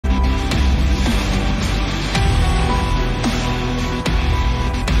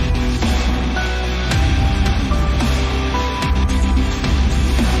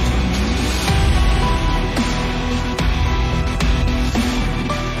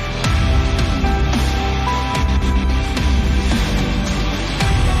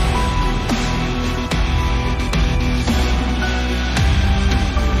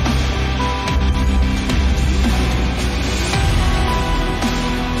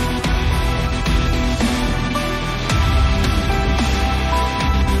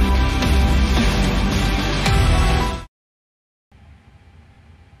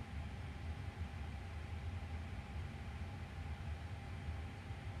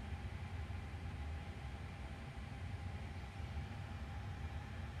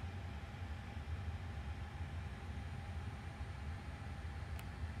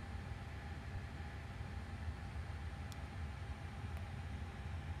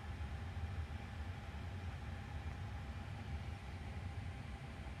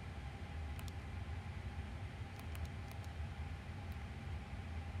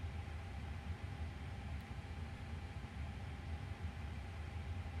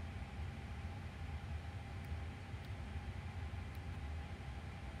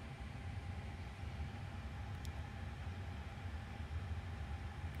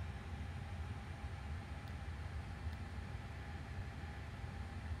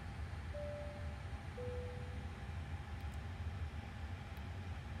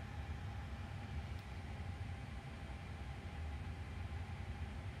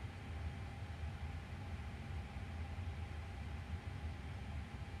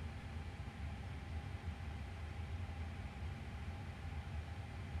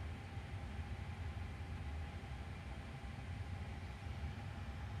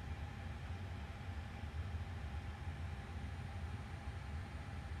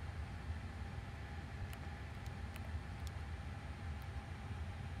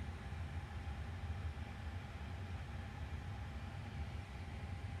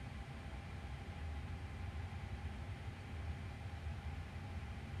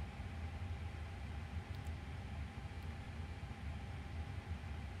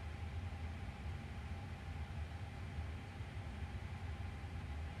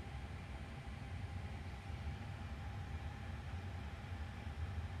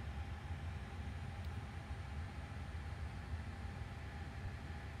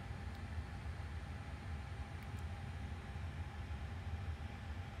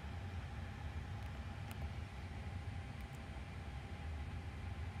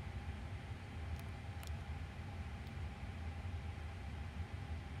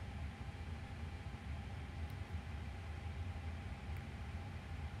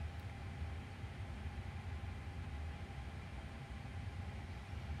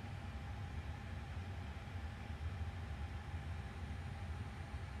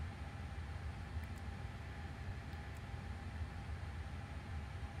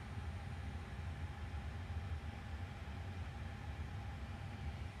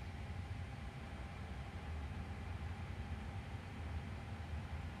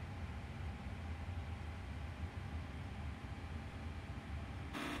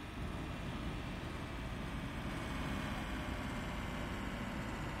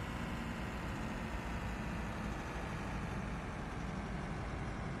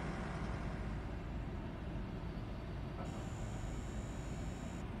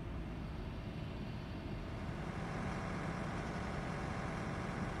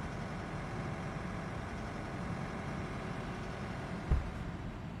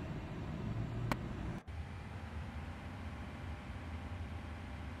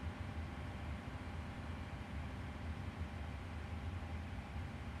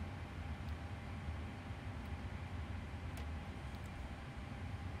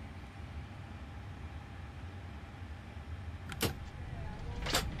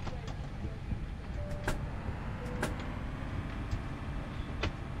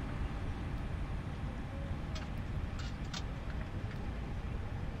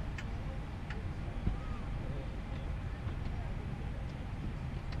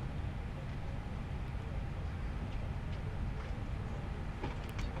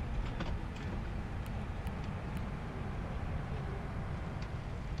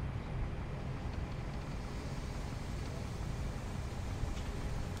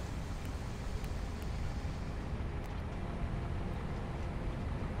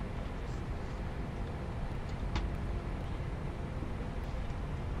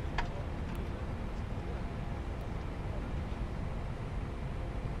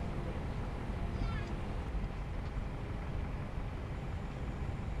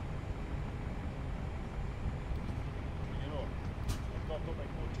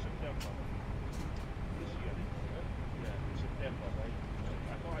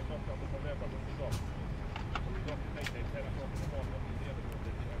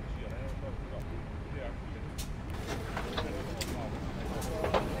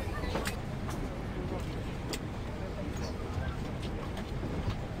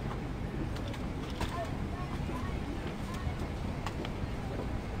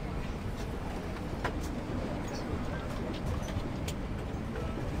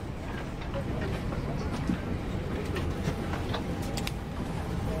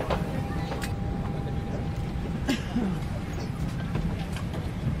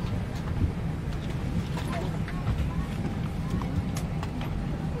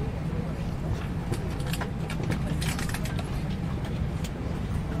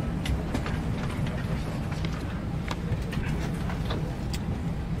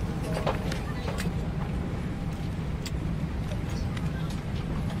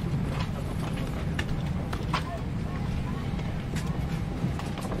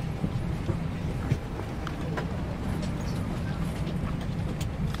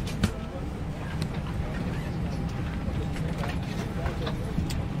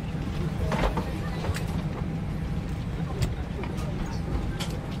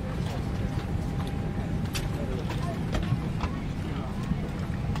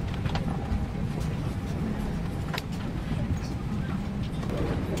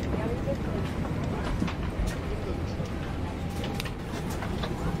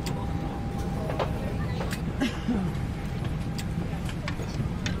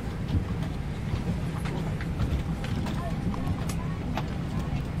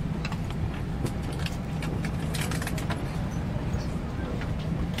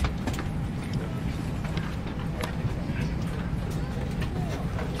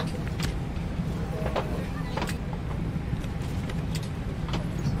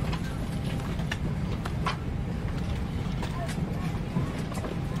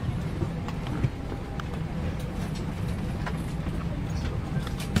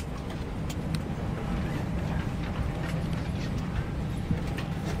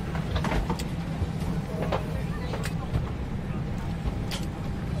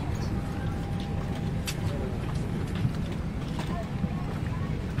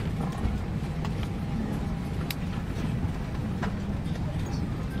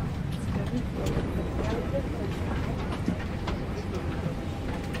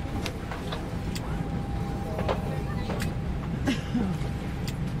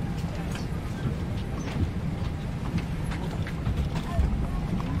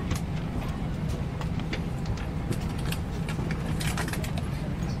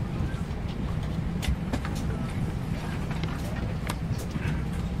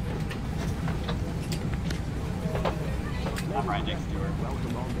right next to her.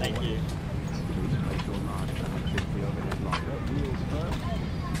 Thank you.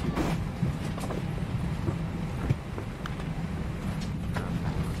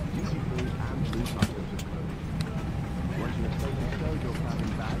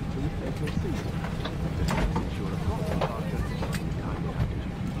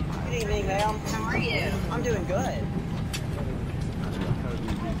 Good evening, ma'am. How are you? I'm doing good.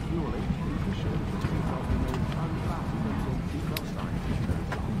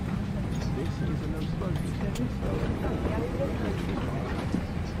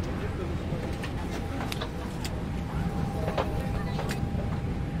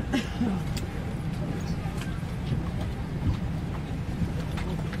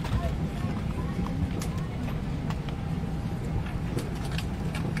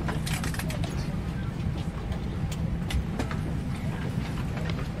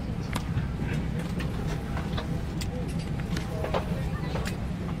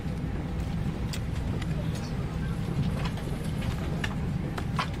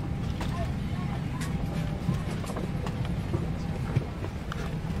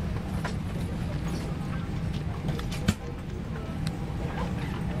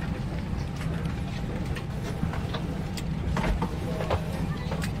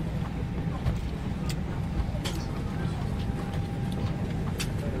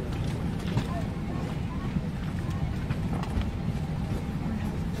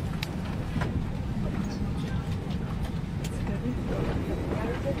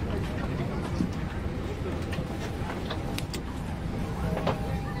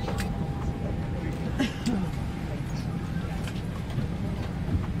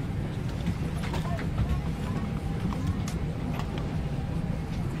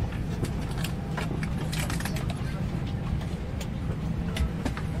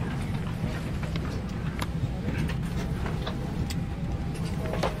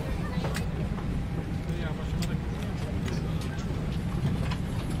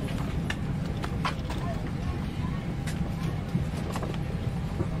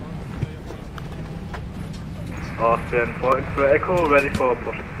 Austrian 4 X-ray Echo, ready for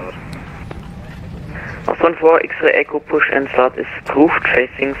push and start. Austrian 4 X-ray Echo, push and start is approved,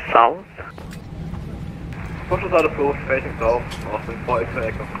 facing south. Push and start approved, facing south, Austrian 4 X-ray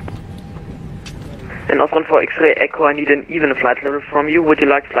Echo. And Austrian 4 X-ray Echo, I need an even flight level from you. Would you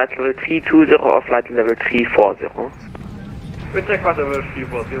like flight level 320 or flight level 340? We take flight level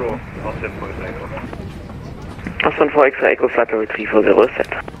 340, Austrian 4 X-ray Echo. Austrian 4 X-ray Echo, flight level 340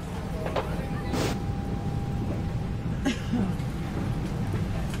 set.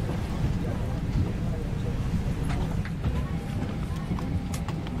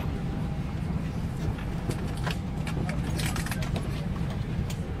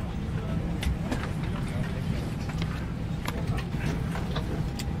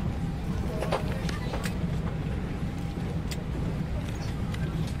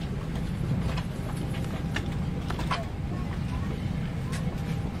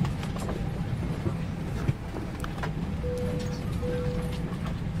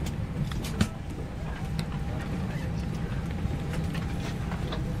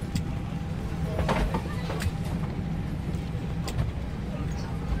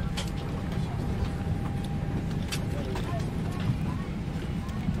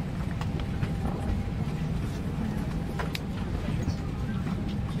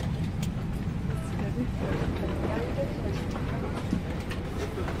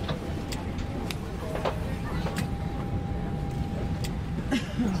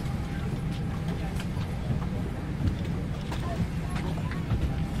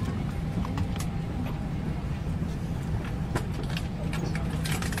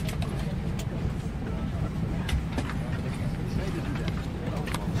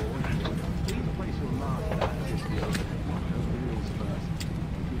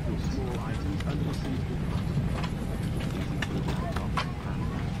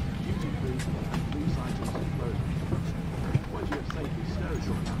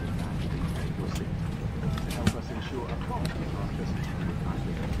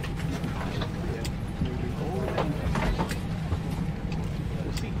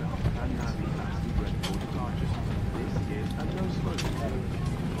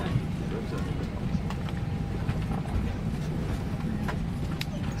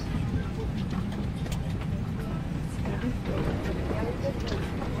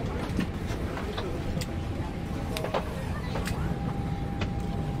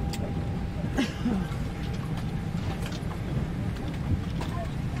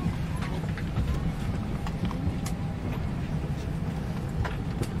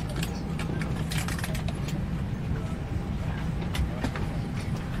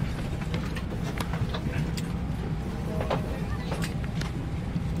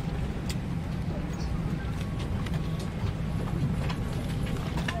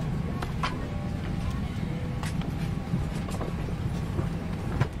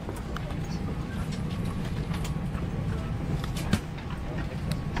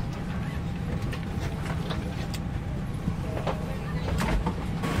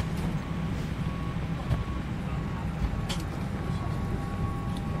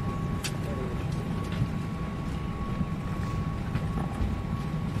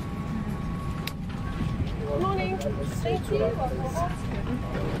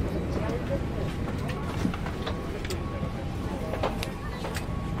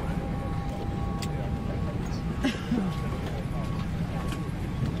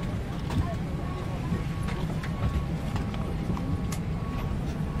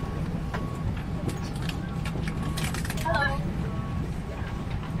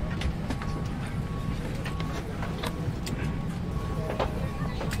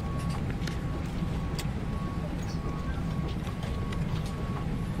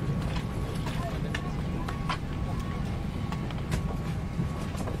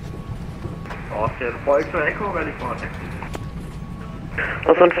 Austin 4X-ray Echo, ready for taxi.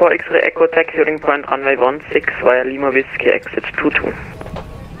 Austin 4X-ray Echo, taxi heading point runway 16 via Lima Whiskey exit 22.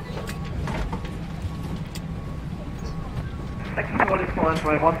 Taxi heading point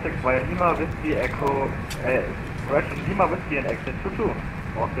runway 16 via Lima Whiskey Echo, correction, Lima Whiskey and exit 22.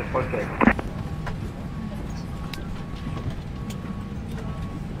 Austin 4X-ray Echo.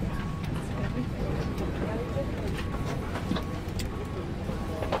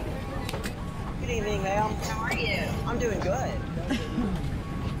 Good evening, ma'am. How are you? I'm doing good.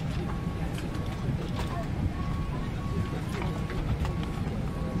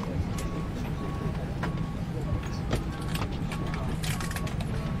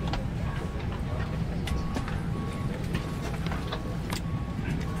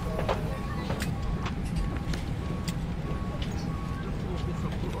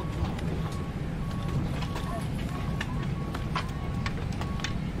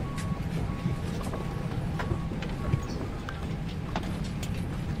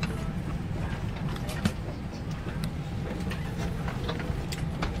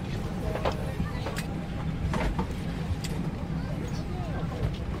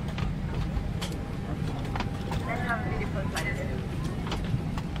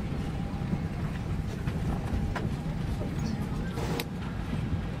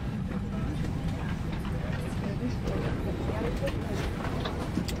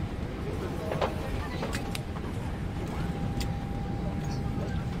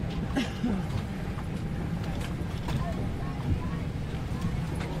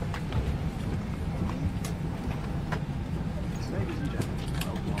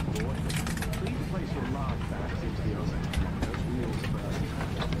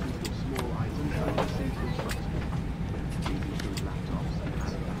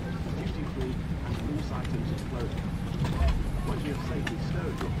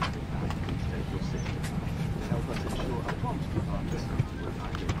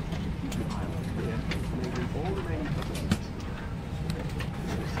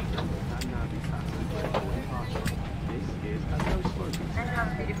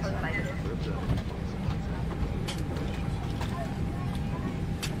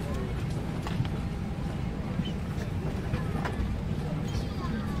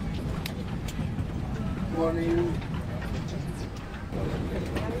 Morning.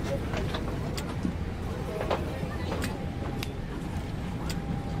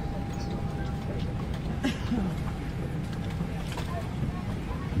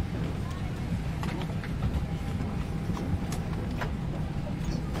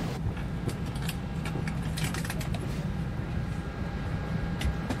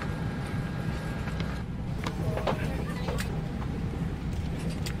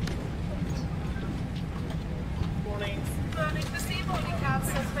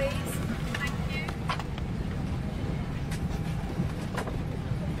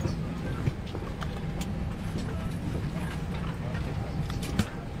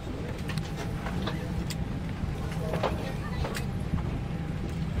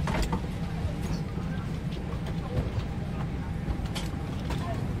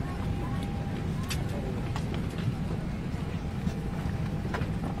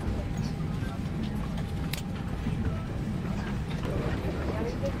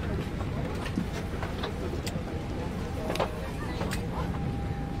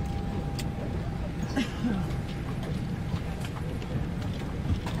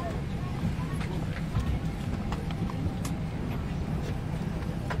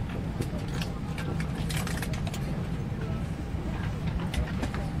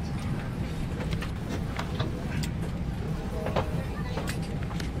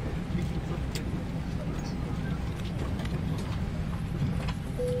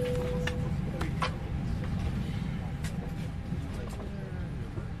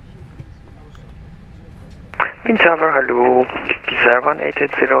 Wind Tower, hello. Desire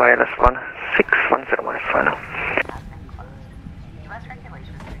 1880 ILS 1610 minus final. U.S.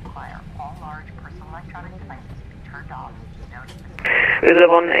 regulations require all large personal electronic devices to be turned off Is a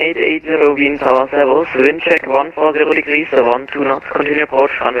 1880 wind tower Servus, wind check 140 degrees, 12 knots, continue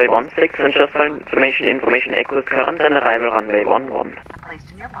approach runway 16, and just for information echo is current and arrival runway 11.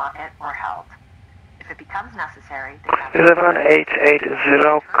 Placed in your pocket or held. If it becomes necessary, Is a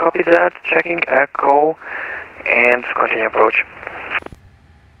 1880, copy that, checking echo, and continue approach.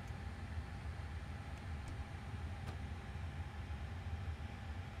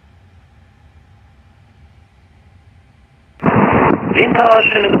 In tower,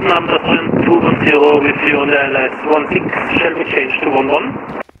 Channel number 210 with you on the LS 16, shall we change to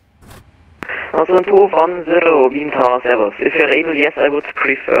 11? Also 210 wind tower Servus. If you're able, yes, I would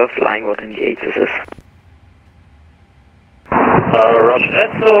prefer flying what in the 8 this is. Roger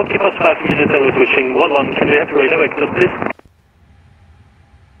that, so keep us 5 minutes and we're switching 11. Can we have radar vectors, please?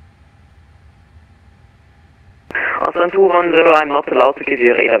 Also 210, I'm not allowed to give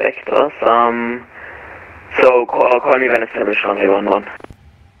you radar vectors. So call me when established runway 11.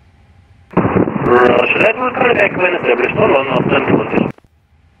 Roger that, we'll call you back when established 11 after 20.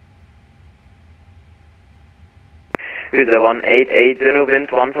 With a 1880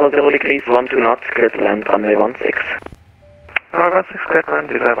 wind 140 degrees, 12 knots, clear to land runway 16. Runway 16, clear to land,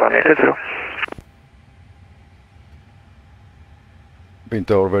 is a 1880. Wind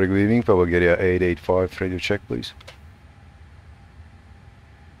Tower, very good evening. Bulgaria 885, radio check, please.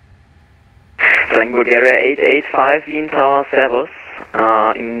 Flying Bulgaria 885, wind tower Servus.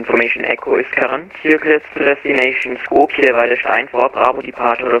 Information echo is current. Here clears to destination Skopje by the Steinfort, Bravo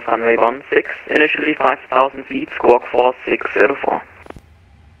departure of runway 16, initially 5000 feet, squawk 4604.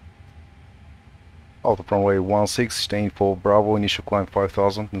 Out of runway 16, staying for Bravo, initial climb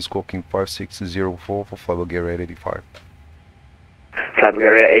 5000 and squawking 5604 for Fly Bulgaria 885. Fly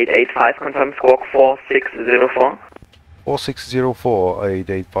Bulgaria 885, confirm squawk 4604. 4604,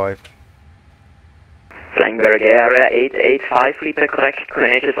 885. Flying Bulgaria 885, feedback correct,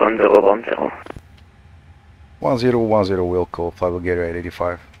 coordinated 1010. 1010 will call Fly Bulgaria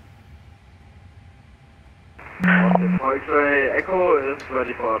 885. X-ray Echo is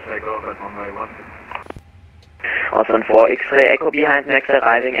ready for takeoff at runway 16. Also 4 X-ray Echo behind, next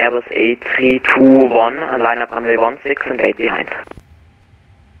arriving Airbus A321, line up runway 16 and 8 behind.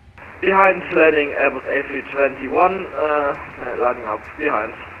 Behind landing Airbus A321, lining up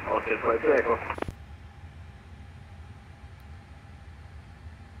behind, Austin for X-ray Echo.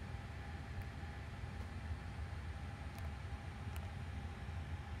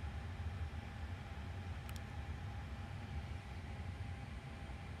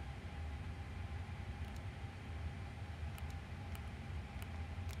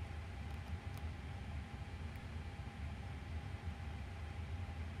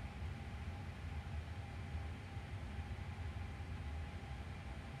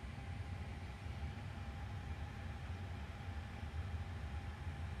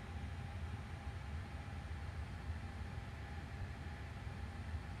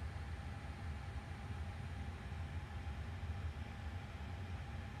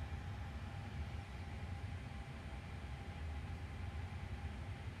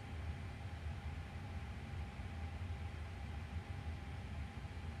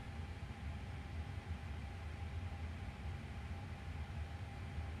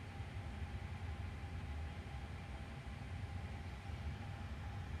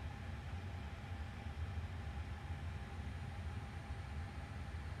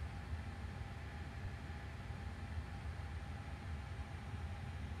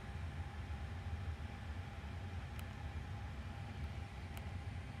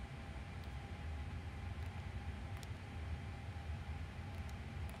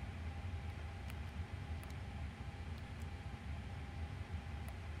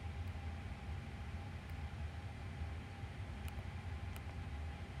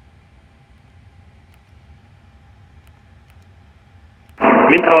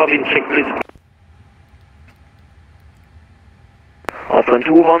 Wind tower, wind check, please. Also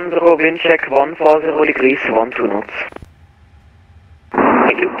 210, wind check 140 degrees, 12 knots.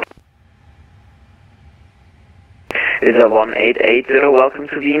 Thank you. Is a 1880, welcome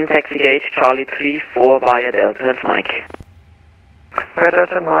to Wien, taxi gate, Charlie 34 via Delta and Mike. Via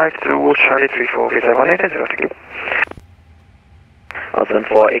Delta and Mike to Charlie 34, with a 1880, thank you. Also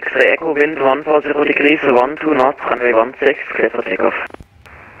 4 X-ray Echo, wind 140 degrees, 12 knots, runway 16, clear for takeoff.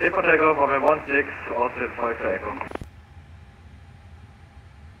 Clear for takeoff, runway 16, Austin for X-ray Echo.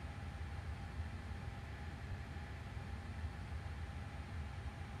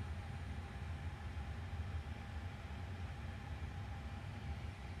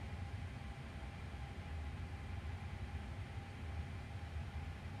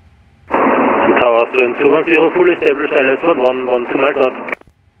 Tower Austrian 210, fully established LS11, 1 to my dot.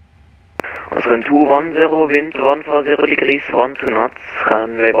 Austrian 210, wind 140 degrees, 1 to knots,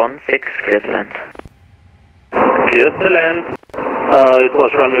 runway 16, clear to land. Clear to land. It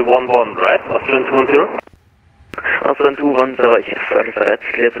was runway 11, right? Austrian 210? Austrian 210, yes, Alpha,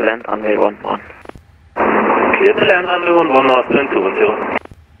 clear to land, runway 11. Clear to land, runway 11, Austrian 210.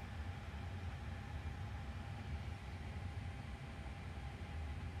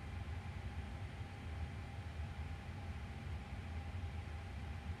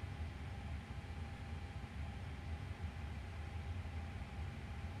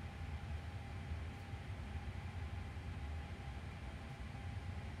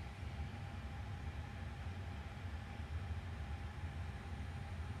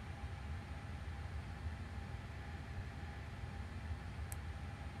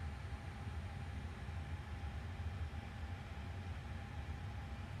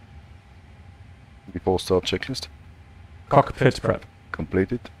 Before start checklist. Cockpit prep.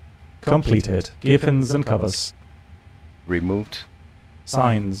 Completed. Completed. Gear pins and covers. Removed.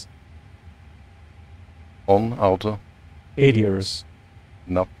 Signs. On, outer. ADIRS.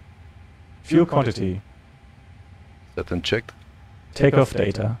 Nav. Fuel quantity. Set and checked. Takeoff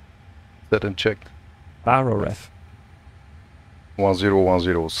data. Set and checked. Baro ref.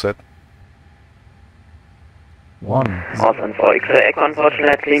 1010 set. 1. Awesome, for X-ray echo,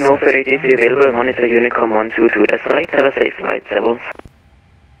 unfortunately, no 30DC available. Monitor Unicom 122, that's right. Have a safe flight, Servus.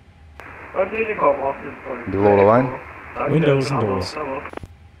 Below the line. Windows and doors.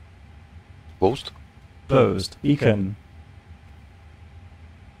 Closed. Closed. Beacon.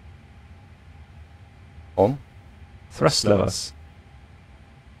 On. Thrust levers.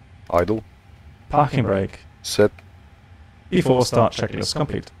 Idle. Parking brake. Set. Before start checklist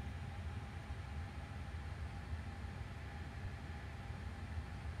complete.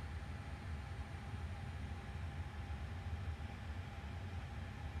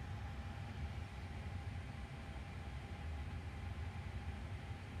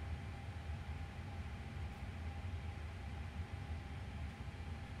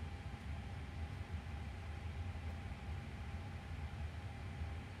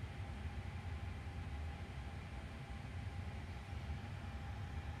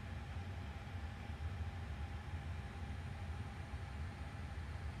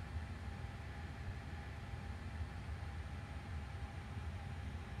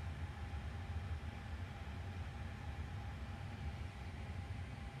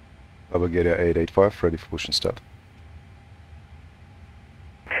 Bulgaria 885, ready for push and start.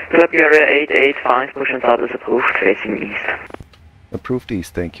 Bulgaria 885, push and start is approved, facing east. Approved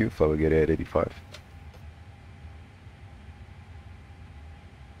east, thank you. Bulgaria 885.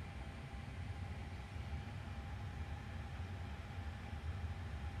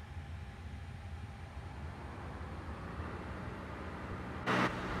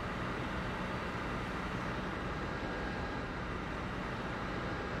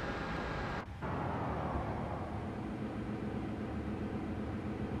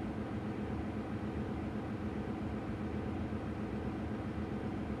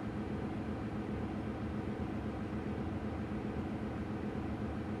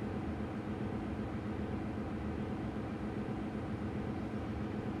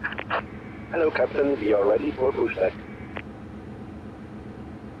 Hello, Captain. We are ready for pushback.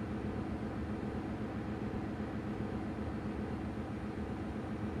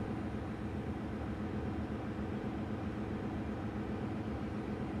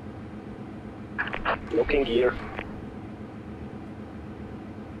 Locking gear.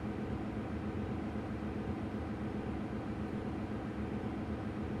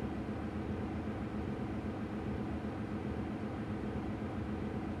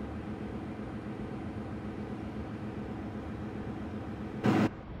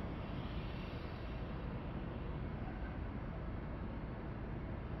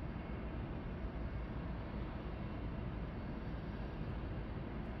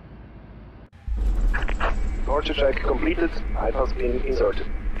 Departure check completed. Pipe has been inserted.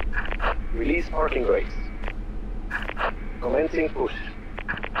 Release parking brakes. Commencing push.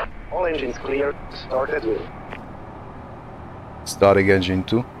 All engines clear. Start at will. Starting engine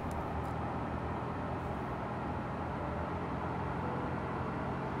 2.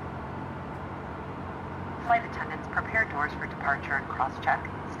 Flight attendants, prepare doors for departure and cross-check.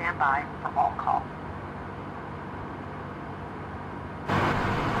 Stand by for all call.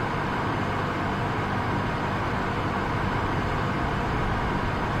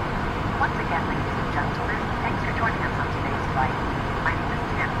 Once again, ladies and gentlemen, thanks for joining us on today's flight. My name is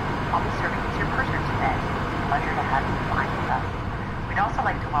Tim. I'll be serving as your purser today. It's a pleasure to have you flying with us. We'd also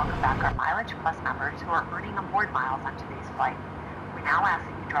like to welcome back our Mileage Plus members.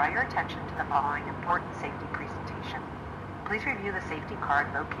 draw your attention to the following important safety presentation. Please review the safety card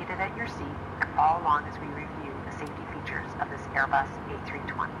located at your seat and follow along as we review the safety features of this Airbus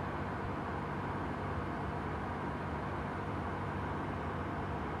A320.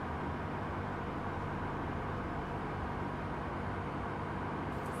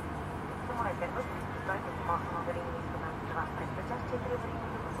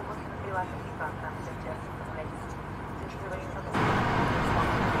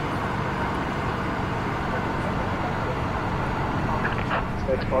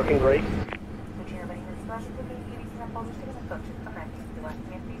 Next parking brake.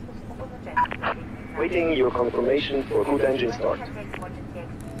 Waiting your confirmation for good engine start.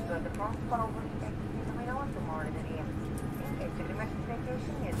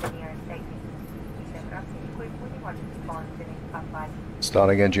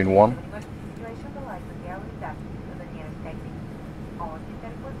 Starting engine 1.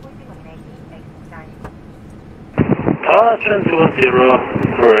 Trend 210,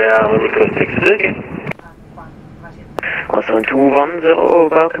 Royal request exit again. Also 210,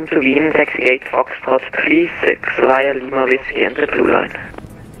 welcome to Wien, taxi gate Foxtrot 36 via Lima Whiskey and the Blue Line.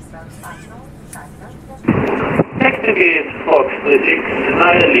 Taxi gate Fox 36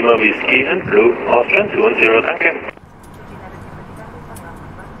 via Lima Whiskey and Blue, Austrian 210, danke.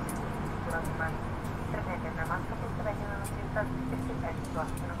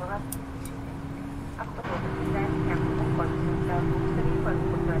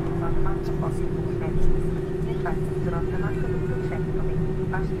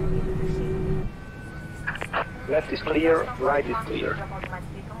 Left is clear, right is clear.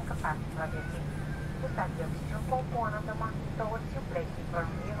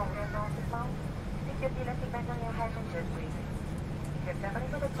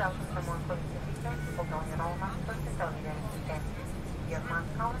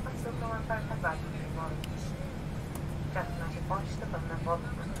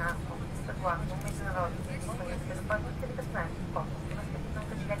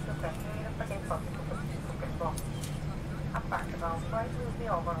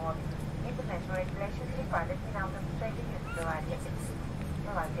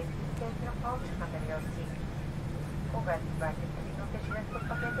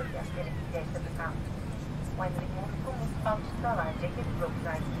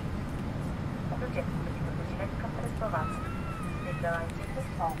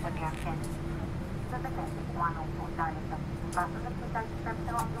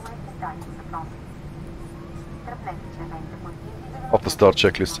 Off the start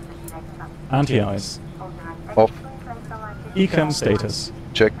checklist. Anti-ice. Off. Econ status.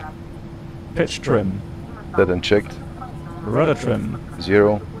 Check. Pitch trim. Dead and checked. Rudder trim.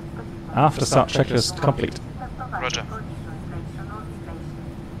 0. After start checklist complete. Roger.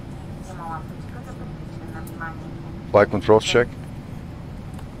 Flight controls check.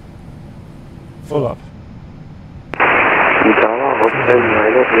 Full up. Tower, Hotel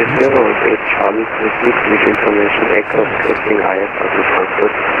 930 and 8 Charlie received with information echo testing IS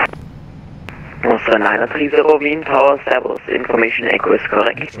Frankfurt. Also 930 Wien Tower, Servus, information echo is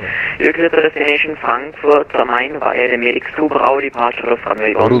correct. You clear to destination Frankfurt am Main via the Medix 2 Bravo departure of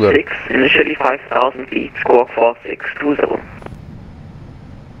runway 16, initially 5000 feet, squawk 4620.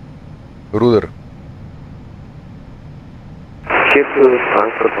 Ruder. Here to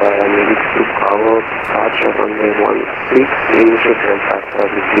Frankfurt via Medix 2 Bravo, departure runway 16, initial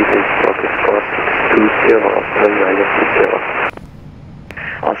 10,000 feet and squawk is 4620, Hotel 930.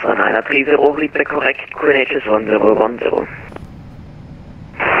 Also 930, read the correct QNH is 1010.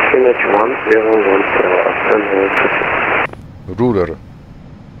 QNH 1010, Ruder.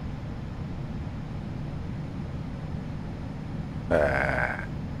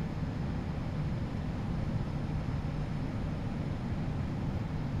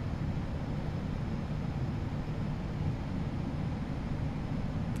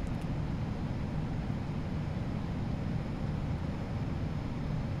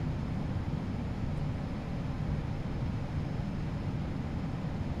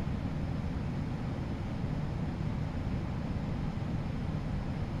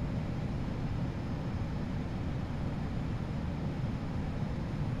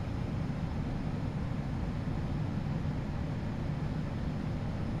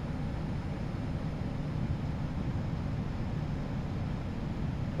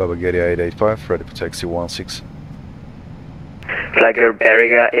 Bulgaria 885, ready for taxi 16. Flagger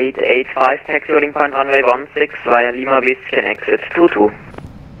Barrier 885, taxi holding point runway 16 via Lima Whiskey and exit 22.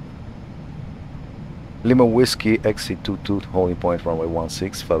 Lima Whiskey, exit 22, holding point runway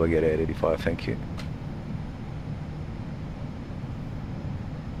 16, Bulgaria 885, thank you.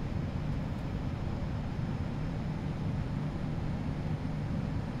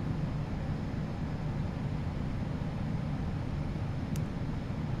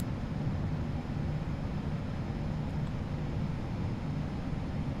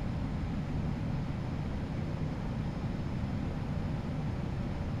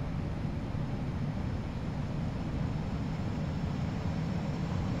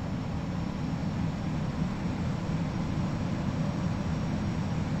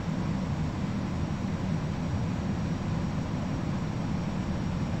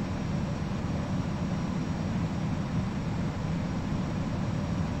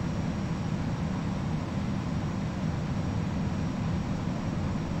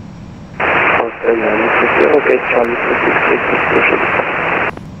 Austin 930, gate Charlie 26 pushing.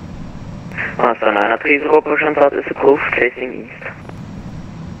 Master 930, push and start is approved, chasing east.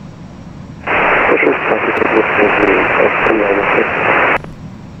 Push and start is approved, chasing east, Austin 930.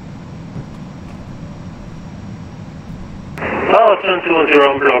 Austin 210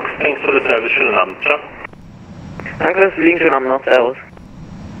 on blocks, thanks for the service, schönen Abend, ciao. Danke fürs Fliegen, schönen Abend noch, servus.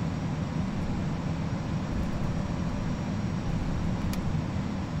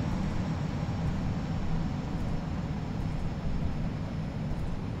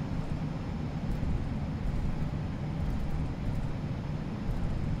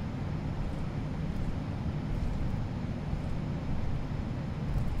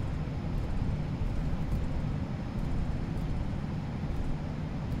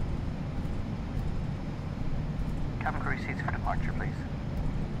 Cabin crew seats for departure, please.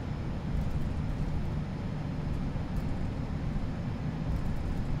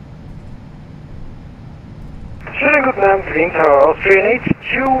 Schönen guten Abend, Wind Tower Austrian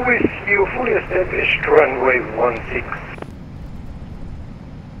HQ with you, fully established runway 16.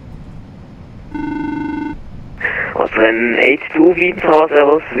 Austrian 82, Wien Tower,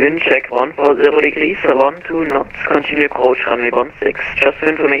 servus, wind check 140 degrees, 12 knots, continue approach runway 16. Just for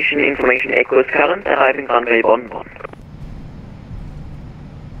information echo is current, arriving runway 11.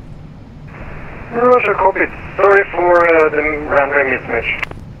 Roger, copied. Sorry for the runway mismatch.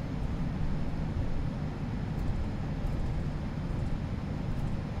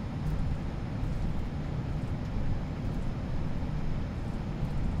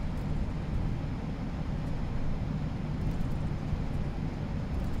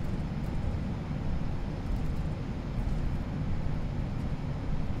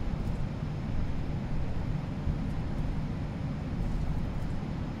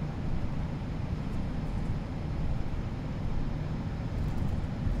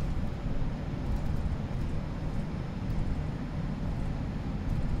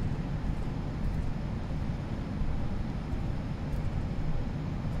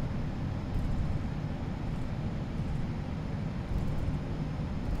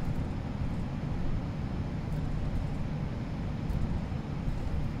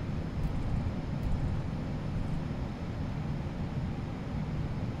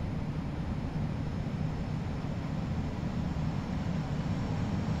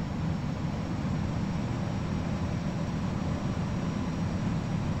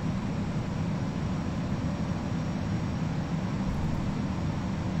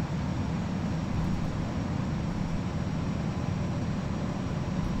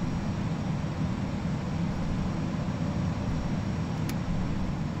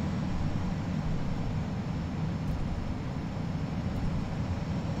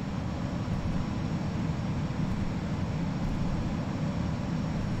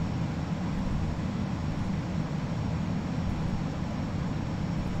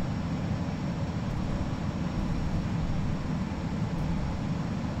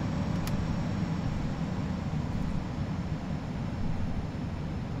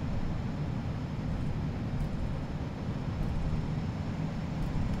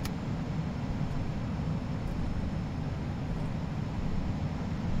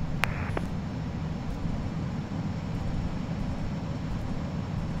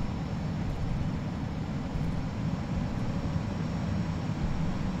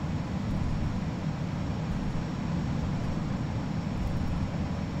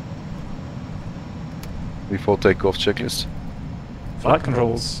 Before takeoff checklist. Flight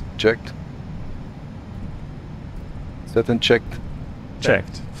controls. Checked. Set and checked.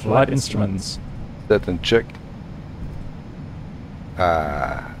 Checked. Flight instruments. Set and checked.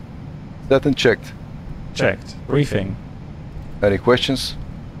 Set and checked. Checked. Briefing. Any questions?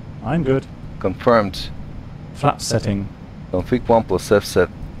 I'm good. Confirmed. Flap setting. Config 1 plus F set.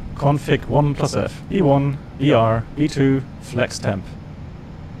 Config 1 plus F. E1, ER, E2, flex temp.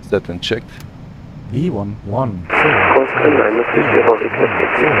 Set and checked. E1, 1, 4, Austin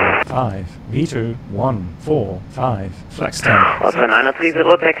 930, 5, V2, 1, 4, 5, flex temp. Austrian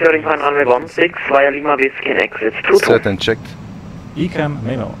 930, taxiing on runway 16 via Lima Whiskey and exit 22. Set and checked. ECAM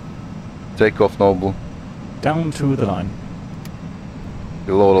Memo. Takeoff Noble. Down to the line.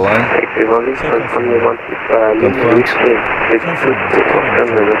 Below the line. Confirmed.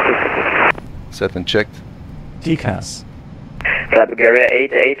 Set and checked. TCAS. Flight Bulgaria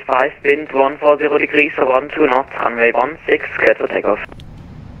 885, wind 140 degrees, 12 knots, runway 16, clear for takeoff.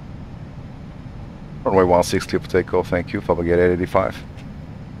 Runway 16 clear for takeoff, thank you. Flight Bulgaria 885.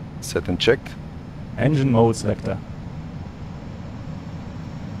 Set and checked. Engine mode selector.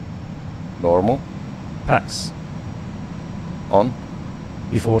 Normal. PAX. On.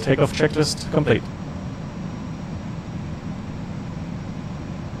 Before takeoff checklist complete.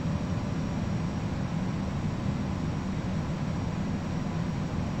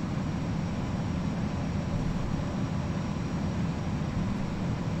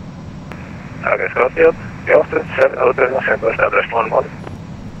 Okay, Scottsdale, Austin 7 Hotel November established 1-1.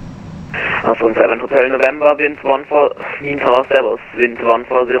 Austin 7 Hotel November, wind 1 for Mean Tower Servus, wind 1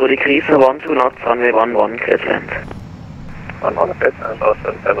 for 0 degrees, 1 2 knots, runway 11, Cleveland. 1-1 fit and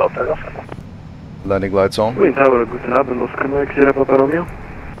Austin 7 Hotel November. Landing lights on. Wind Tower, guten Abend, Oscar Mike, Sierra Papa Romeo.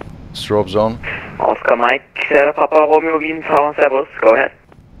 Strobes on. Oscar Mike, Sierra Papa Romeo, Wind Tower Servus, go ahead.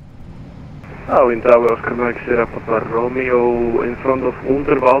 Wind Tower, Oscar Mike, Sierra Papa Romeo, in front of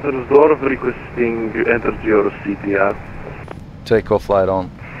Unterwaltersdorf, requesting enter your CTR. Takeoff light on.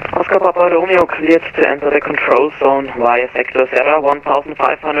 Oscar Papa Romeo cleared to enter the control zone via sector Serra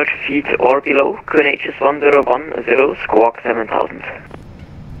 1,500 feet or below, QNH is 1010, squawk 7000.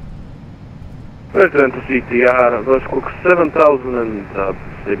 Let's enter CTR, let's cook 7,000 and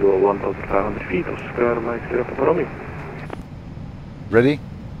stay below 1,500 feet, Oscar Mike, Sierra Papa Romeo. Ready?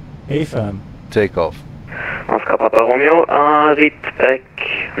 Affirm. Takeoff. Oscar Papa Romeo, read back,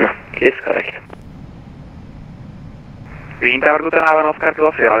 no, is correct. Wind Tower, guten Abend, Oscar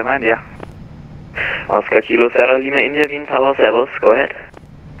Kilo Sierra Lima India. Oscar Kilo Sierra Lima India, Wind Tower Servus, go ahead.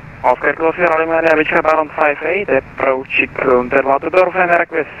 Oscar Kilo Sierra Lima India, which around 58, approaching Unterwaltersdorf and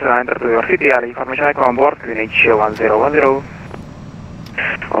request enter to your CTR, information I on board, QNH 1010.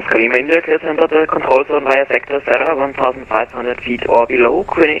 Oscar Lima India clears to enter the control zone via sector Serra 1,500 feet or below,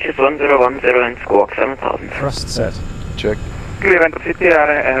 QNH is 1010 and squawk 7000. Thrust set. Check. Clear enter CTR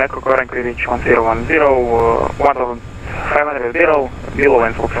and echo current QNH 1010, 1,500 below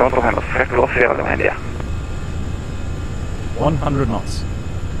and squawk 7000, Oscar Kilo Sierra Lima India. 100 knots.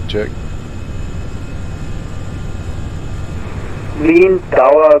 Check. Wind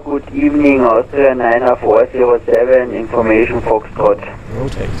Tower, good evening, Austria 9407, information Foxtrot.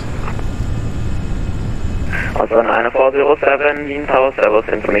 Rotate. Austria 9407, Wind Tower Servus,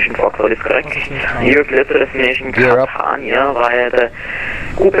 information Foxtrot is correct. You're clear to destination Campania via the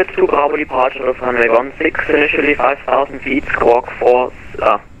Group 2 Bravo departure of runway 16, initially 5,000 feet, squawk 4,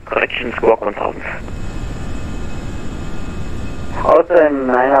 squawk 1000. Austria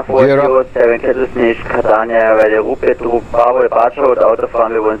 9407, destination Catania via the Group 2 Bravo departure out of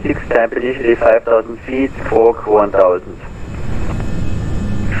runway 16, time initially 5,000 feet, squawk 1000.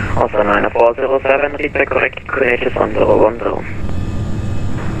 Austria 9407, read back correct, QNH is 1010.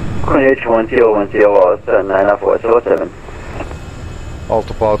 QNH 1010, Austria 9407.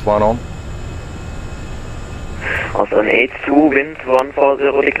 Autopilot 1 on. Austria 82, wind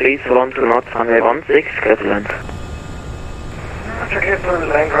 140 degrees, 1 2 knots, runway 16, Cleveland. Check here for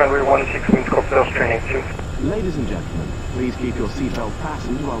land runway 16, wind Cocktails training 2. Ladies and gentlemen, please keep your seatbelt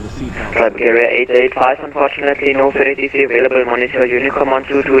fastened while the seatbelt... Flight carrier 885, unfortunately no facilities available, monitor Unicom on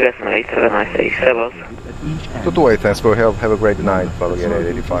 22, destinate, have a nice day, Servus. To the way, thanks for help, have a great night, Navigator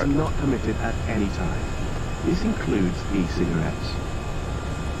 885. Is not permitted at any time. This includes e-cigarettes.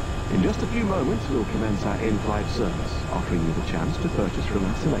 In just a few moments, we'll commence our in-flight service, offering you the chance to purchase from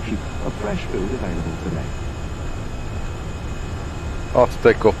our selection of fresh food available today.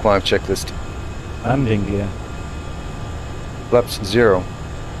 After takeoff, climb checklist. Landing gear. Flaps 0.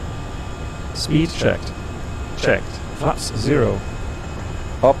 Speed checked. Checked. Flaps 0.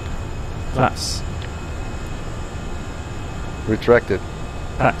 Up. Flaps. Retracted.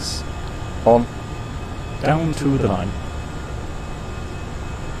 Pass. On. Down to the line.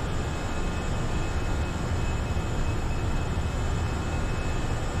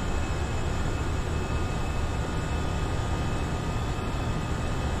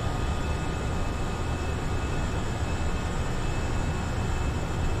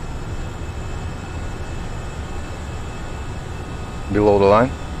 Below the line.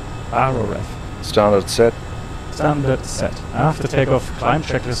 Arrow ref. Standard set. Standard set. After takeoff, climb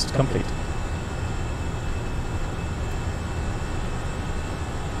checklist complete.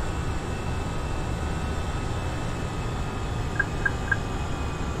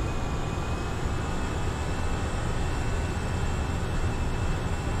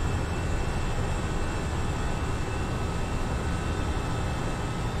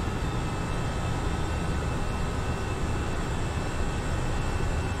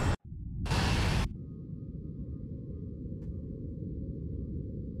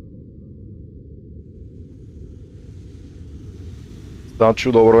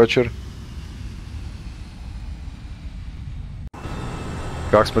 Stanču, dobro večer.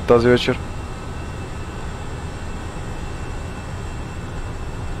 Как сме тази вечер?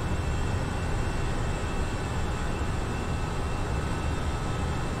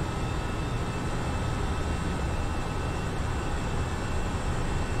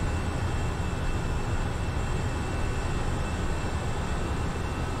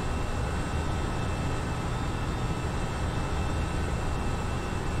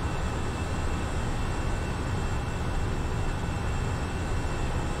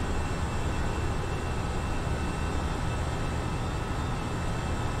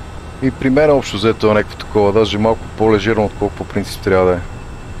 И при мен общо взето е някакво такова, даже малко по-лежерно, отколко по принцип трябва да е.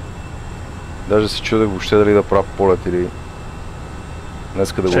 Даже се чудя въобще дали да правя полет или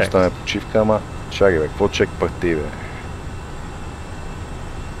днеска да го остане почивка, ама чакай бе, какво чекпах ти бе?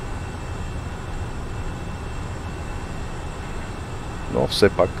 Но все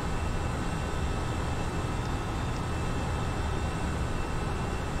пак.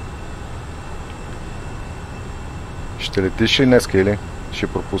 Ще летиш ли днеска или ще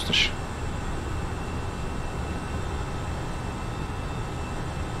пропуснеш?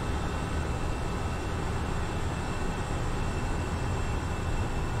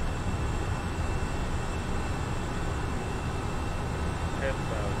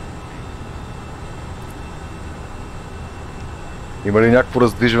 Има ли някакво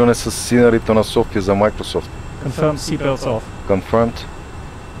раздвижване с сценарито на София за Microsoft? Confirmed seatbelts off. Confirmed.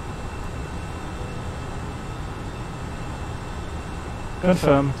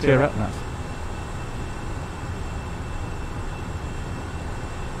 Confirm, clear at nav.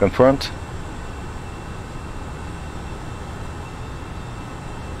 Confirmed.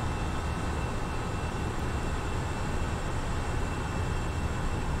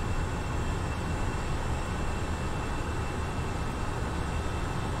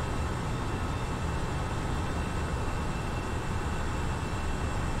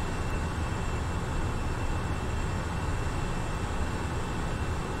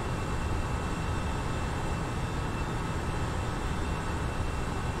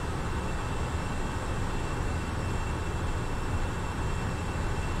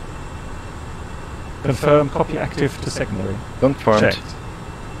 Confirm, copy active to secondary. Confirmed. Checked.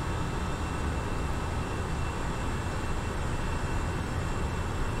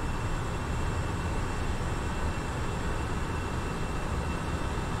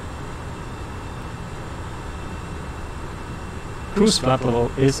 Cruise flight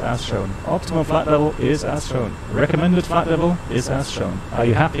level is as shown. Optimum flight level is as shown. Recommended flight level is as shown. Are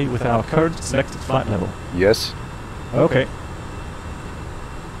you happy with our current selected flight level? Yes. Okay.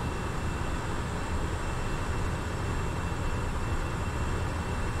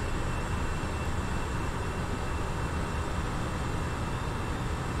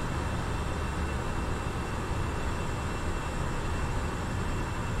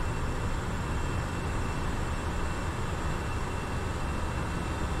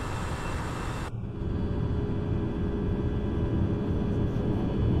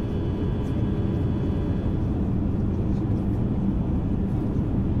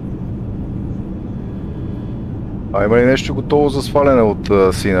 А има ли нещо готово за сваляне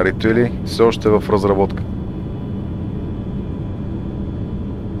от сценарито или все още в разработка?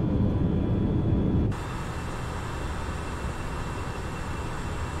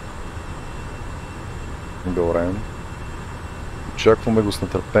 Добре. Очакваме го с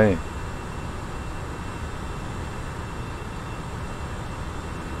нетърпение.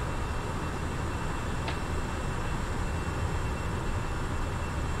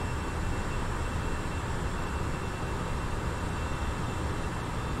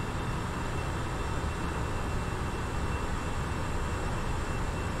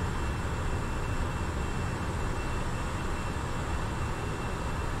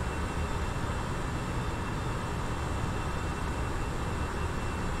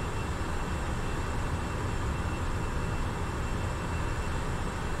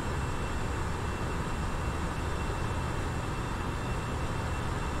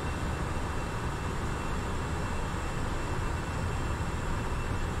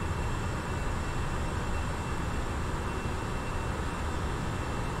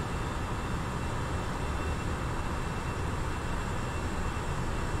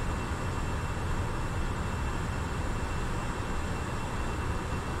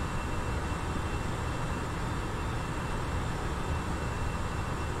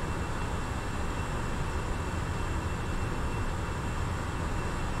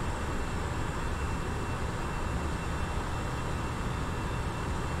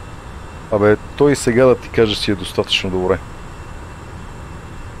 Абе, той сега да ти кажа си е достатъчно добре.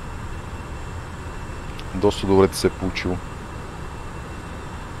 Доста добре ти се е получило.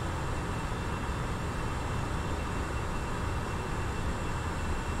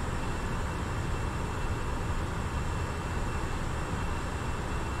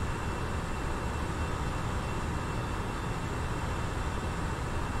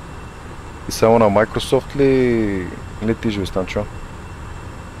 И само на Microsoft ли летиш, Вестанчо?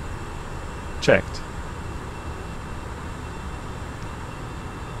 Checked.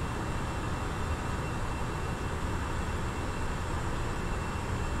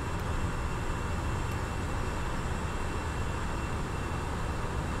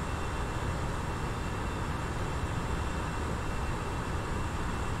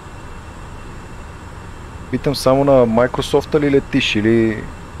 Питам само на Microsoft ли летиш или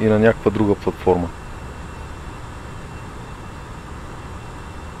и на някаква друга платформа?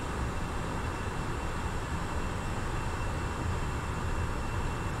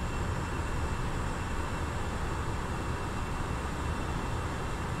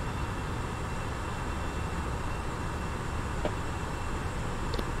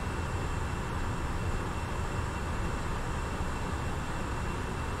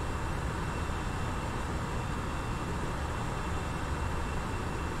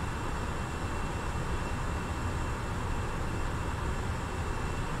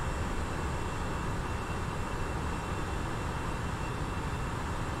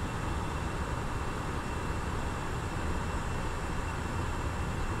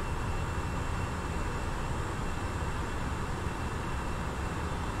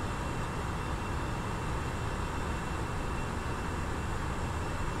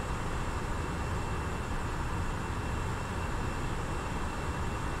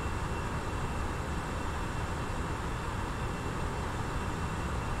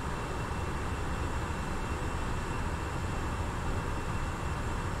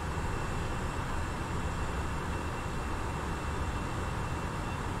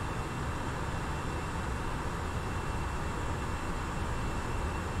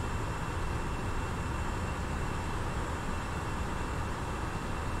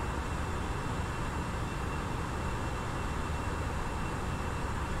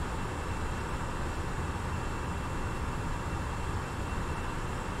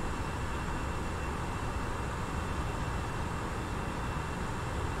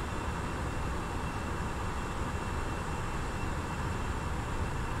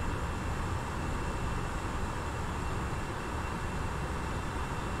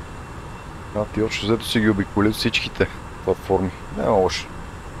 Ти общо взето си ги обиколил всичките платформи. Няма лошо.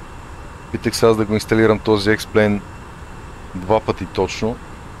 Питах се аз да го инсталирам този X-Plane 2 пъти точно.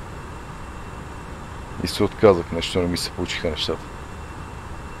 И се отказах, нещо не ми се получиха нещата.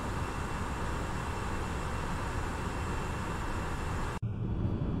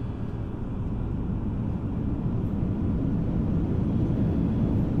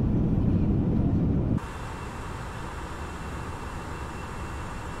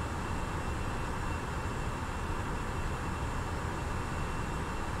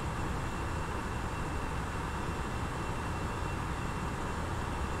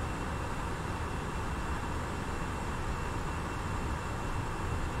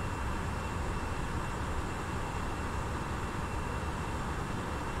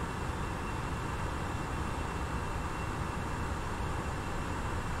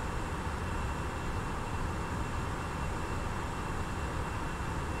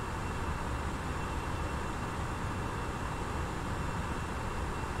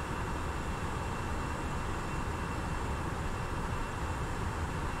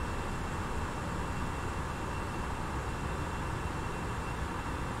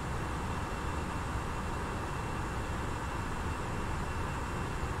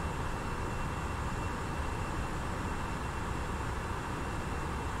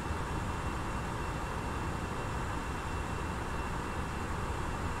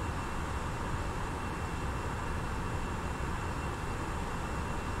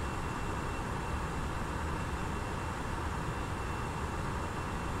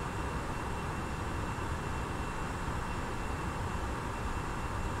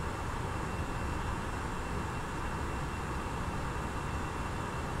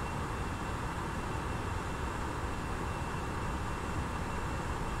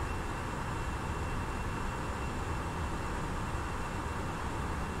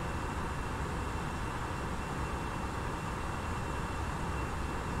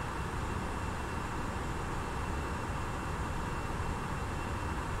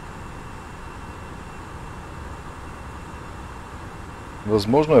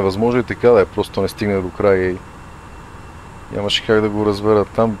 Възможно е така да е, просто не стигне до края и нямаше как да го разбера.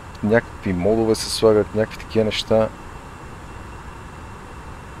 Там някакви модове се слагат, някакви такива неща.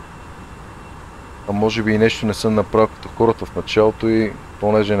 А може би и нещо не съм направил като хората в началото и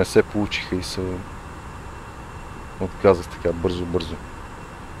понеже не се получиха и се отказах така бързо.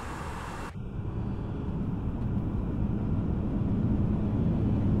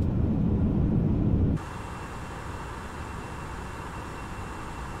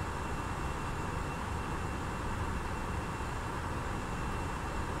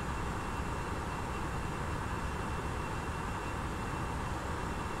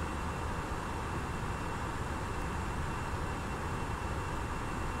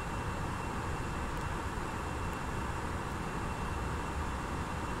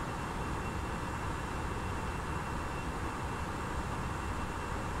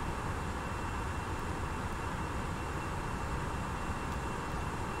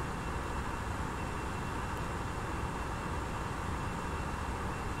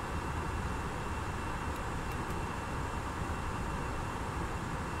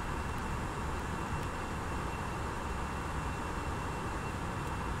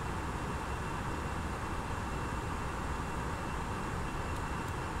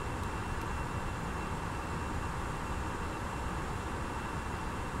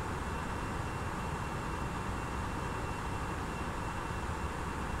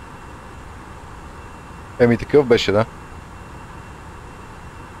 Еми такъв беше, да.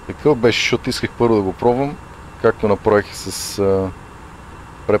 Такъв беше, защото исках първо да го пробвам, както направих с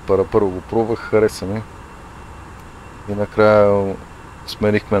препара. Първо го пробвах, хареса ми. И накрая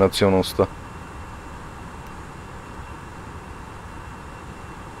сменихме националността.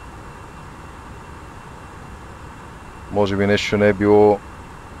 Може би нещо не е било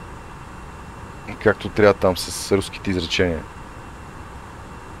както трябва там с руските изречения.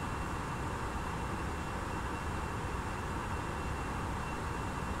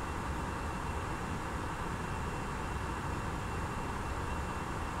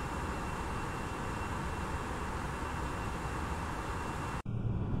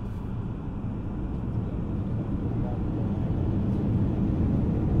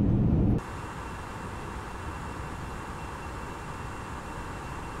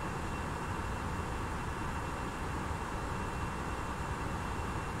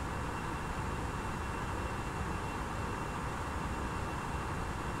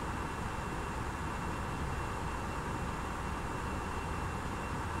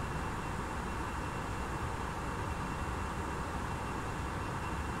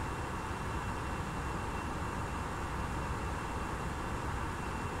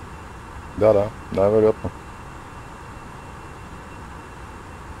 Да, най-вероятно.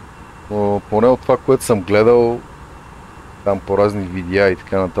 Но поне от това, което съм гледал там по разни видеа и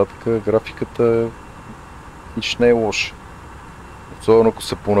така нататък, графиката хич не е лоша. Особено ако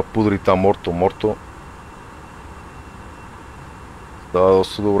се понапудри там морто, става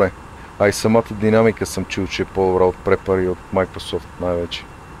доста добре. А и самата динамика съм чул, че е по-добра от препари от Microsoft най-вече.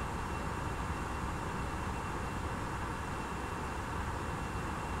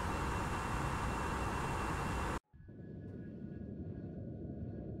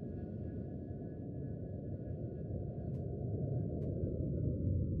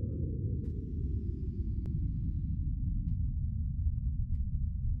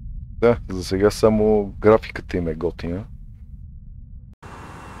 Да, за сега само графиката им е готина.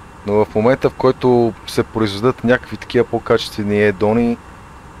 Но в момента, в който се произведат някакви такива по-качествени едони,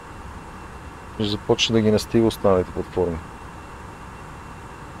 ще започне да ги настига останалите платформи.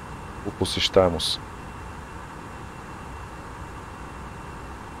 По посещаемост.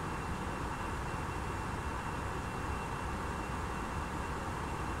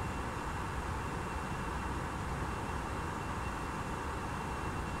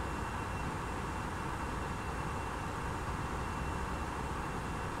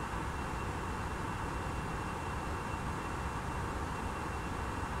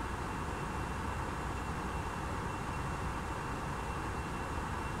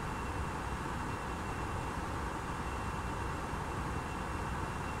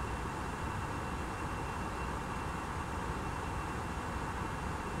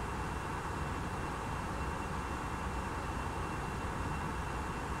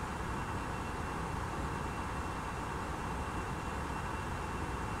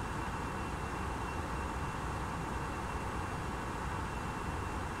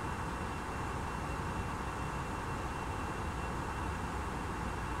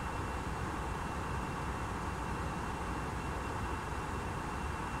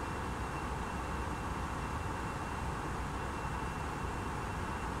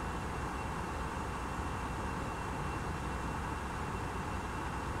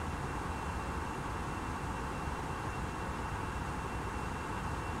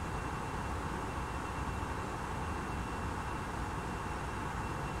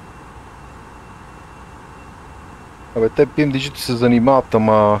 Абе, те PMDG-то се занимават,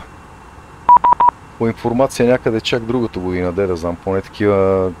 ама по информация някъде чак другата година, де да знам, поне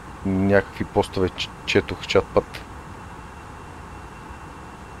такива някакви постове четох чат път.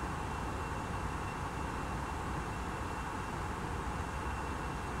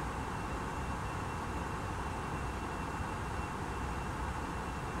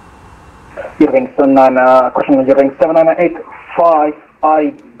 Irvington 9, question on Irving 7985,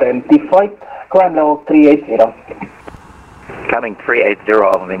 identified, climb level 380. Coming 380,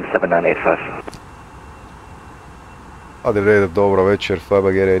 overwing 7985. Adelaide, добра вечер,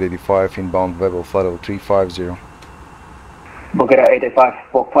 Bulgaria 85, inbound level, flight level 350. Bulgaria 85,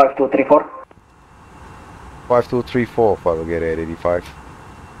 walk 5234. 5234, Bulgaria 85.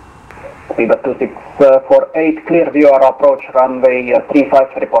 Speed 2648, clear view our approach runway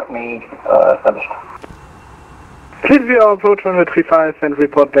 35, report me established. Clear view our approach runway 35 and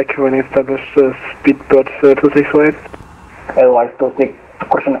report back when established speedbird 2648. Otherwise 26,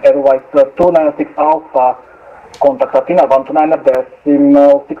 question otherwise 296 Alpha, contact Athena 129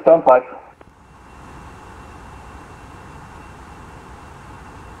 decimal 675.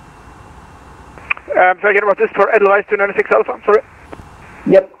 Say again about this for Edelweiss 296 Alpha, I'm sorry.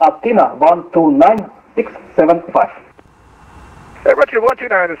 Yep, Athena 129675. Roger,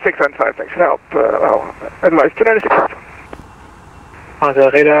 129675, thanks for the help. Edelweiss 296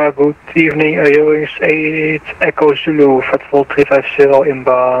 Alpha. Radar, good evening, Eurings 8 Echo Zulu, Fatful 350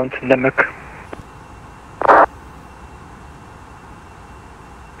 inbound, Namek.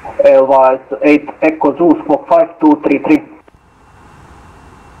 Edelweiss 8 Echo Zulu, squawk 5233.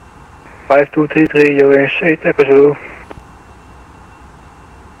 5233, Eurings 8 Echo Zulu.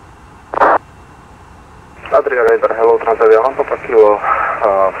 Adria Radar, hello, Transavia 1 Papa Kilo,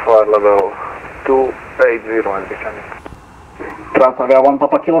 flight level 280 and descending. Transavia 1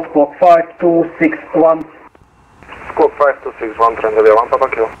 Papa Kilo, squawk 5261. Squawk 5261, Transavia 1 Papa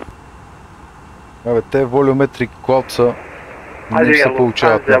Kilo. Абе, те волюметрик клапса не се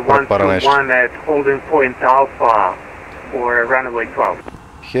получават на пара нещо.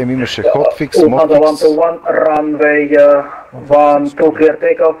 Хем имаше хотфикс, модфикс. Runway 12 clear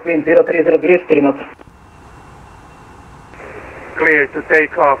takeoff, wind 030 degrees, 3 knots. Clear to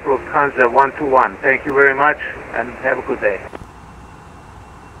take off, Lufthansa 121. Thank you very much and have a good day.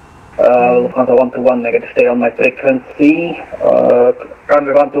 Lufthansa 121, negative, stay on my frequency.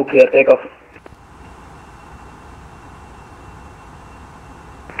 Runway 12 clear takeoff.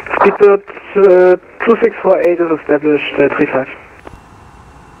 Speedbird 2648 is established, 35.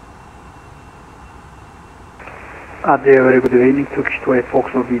 Adria, very good evening, Turkish 28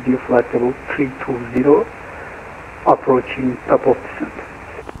 Foxtrot video, flight level 320, approaching top of descent.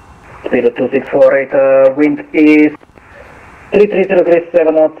 Speedbird 2648, wind is 330 degrees,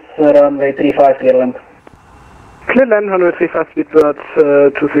 7 knots, runway 35, clear land. Clear land, runway 35, Speedbird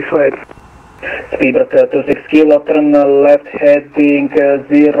 2648. Speedbird 26 kilo, turn left heading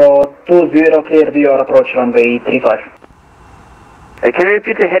 020, clear your approach runway 35. Can you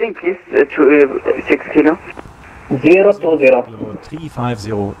repeat the heading please, 6 kilo? 020.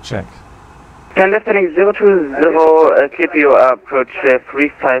 350, check. Turn left heading 020, keep your approach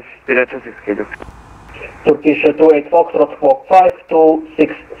 35, 26 kilo. Turkish 28 Foxtrot, squawk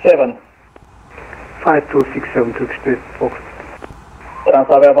 5267. 5267, Turkish 28 Foxtrot.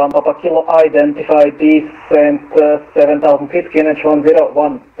 Transavia 1 Papa Kilo, identify descent 7,000 feet, QNH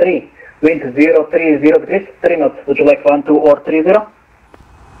 1013, wind 030 degrees, 3 knots. Would you like 12 or 30?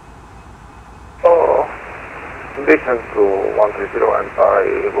 Oh, descent to 130 and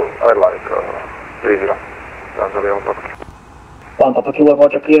I like 30. Transavia 1 Papa Kilo. 1 Papa Kilo,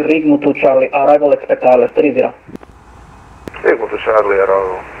 Roger, clear, Rigmu to Charlie, arrival, expect ILS 30. Rigmu to Charlie,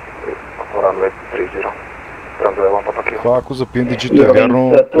 arrival, runway 30. Това ако запием диджито е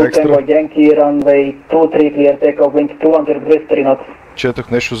вярно екстра. Yankee, runway 23, clear takeoff, wind 200 degrees, 3 knots.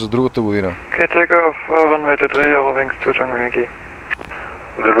 Четах нещо за другата година. Clear takeoff, runway 23, over wings 2 Tango Yankee.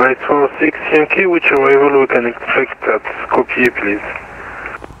 The right for 6 Yankee, which arrival we can expect at Skopje, please.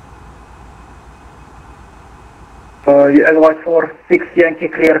 Edelweiss 4, 6 Yankee,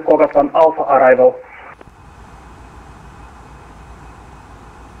 clear, Kogat 1 Alpha, arrival.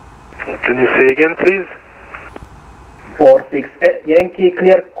 Can you say again, please? 4-6 Yankee,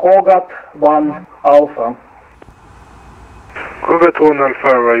 clear, Kogat 1 Alpha. Kogat 1 Alpha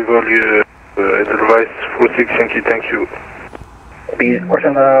arrival, Edelweiss 46 Yankee, thank you.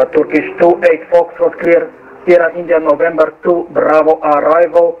 Question Turkish 28 Foxtrot, clear, Sierra India November 2 Bravo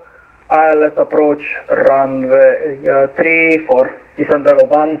arrival, ILS approach runway 34, descent level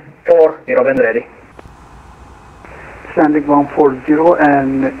 140 when ready. Standing 140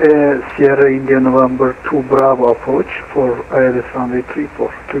 and Sierra India November 2 Bravo approach for ILS runway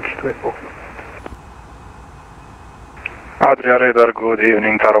 34, Turkish 28 Foxtrot. Adria Radar, good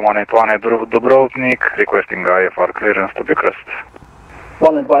evening, Tara 181 Dubrovnik, requesting IFR clearance to Bucharest.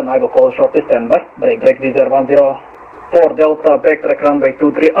 1 I will follow short standby, break Vizer 104 Delta, backtrack runway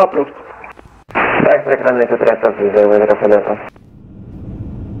 23 approved. Backtrack runway 23 approved, Vizer 104 Delta.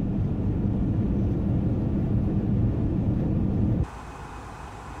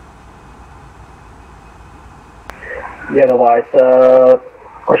 Otherwise,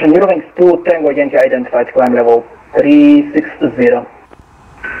 question Eurowings 2 Tango Yankee identified, climb level 360.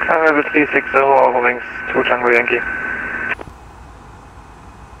 Level 360, over wings 2 Tango Yankee.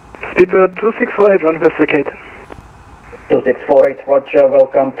 Speedbird 2648, run investigate. 2648, Roger,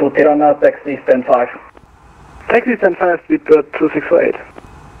 welcome to Tirana, taxi stand 5. Taxi stand 5, Speedbird 2648.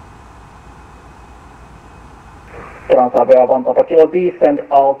 Transavia 1 Papa Kilo, descent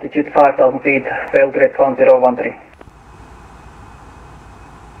altitude 5,000 feet, Belgrade 1013.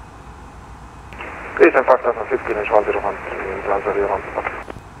 Descent 5,000 feet, QNH 101, Transavia 1 Papa Kilo.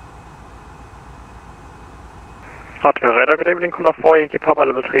 Adria Radar, good evening, Kula 4 Yankee Papa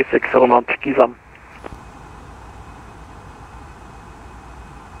level 360 Mount Gizam.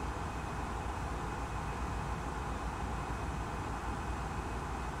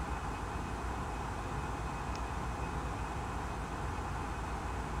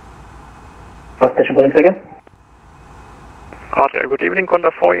 Station calling again. Roger, good evening,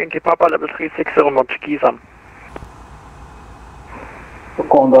 Condor 4, Yankee Papa, level 360, Mochikizam.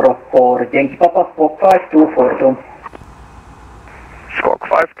 Condor 4, Yankee Papa, Squawk 5242. Squawk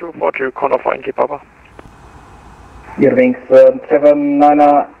 5242, Condor 4, Yankee Papa. Irvings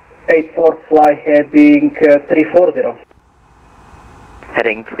 7984, fly heading 340.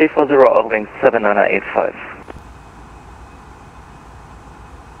 Heading 340, Irving 7985.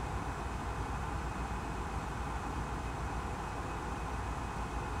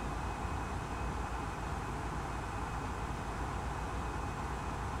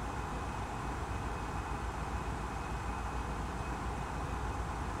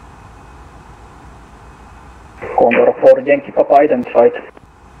 Condor 4, Yankee Papa identified.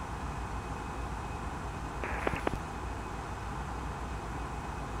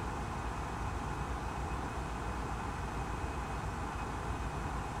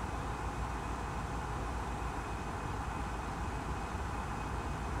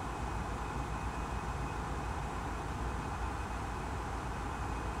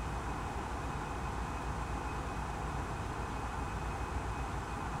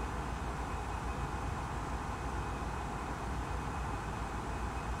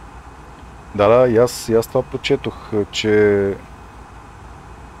 Да, и аз това прочетох, че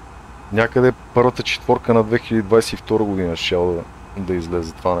някъде първата четворка на 2022 година ще да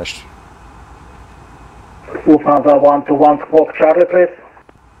излезе това нещо. Lufthansa 121 Squawk Charlie, please.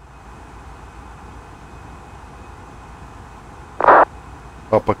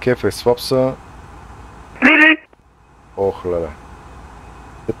 А пък FS Swapsa... Ох, леле.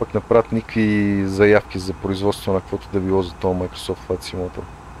 Те пък не правят никакви заявки за производство на каквото да било за този Microsoft Flight Simulator.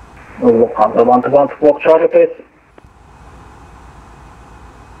 Lufthansa 121 Squawk Charlie, please.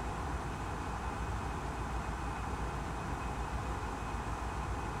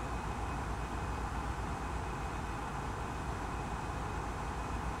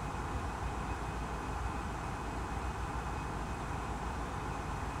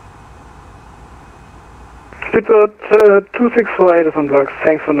 Speedbird 2648 is on blocks.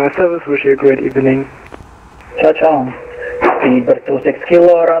 Thanks for nice service. Wish you a great evening. Ciao, ciao. Speedbird 26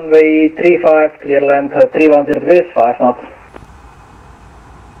 kilo, runway 35, clear length 310 degrees, 5 knots.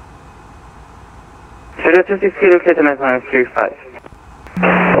 26 kilo, clear to length 35.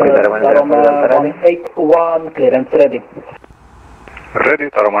 181, clearance ready. Ready,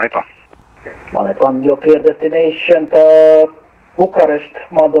 Taromanito. 181, your clear destination, Bucharest,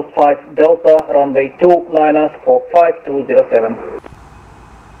 Model 5 Delta, runway 29, squawk 5207.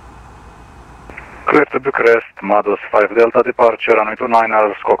 Clear to Bucharest, Modus 5 Delta departure, runway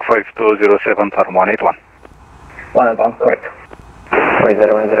 29, squawk 5207, Tarom 181. 181, correct.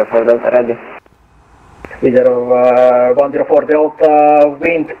 1014 Delta ready. 104 Delta,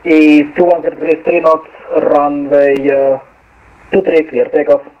 wind is 200 degrees 3 knots, runway 23, clear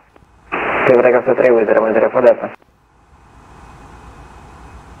takeoff. Clear takeoff to 3 with 1014 Delta.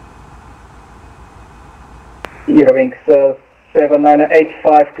 Irvings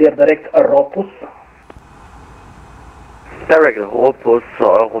 7985, clear direct Ropus. Direct Ropus,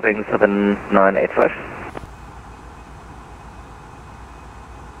 Irving 7985.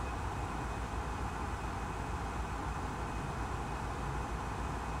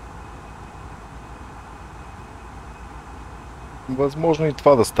 Възможно и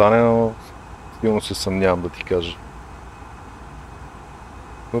това да стане, но силно се съмнявам да ти кажа.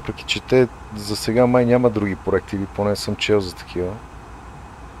 Въпреки че те за сега май няма други проекти, или поне съм чел за такива.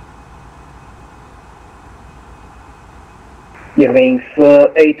 Irvings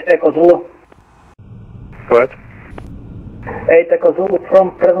 8 Echo Zulu. Go ahead. 8 Echo Zulu from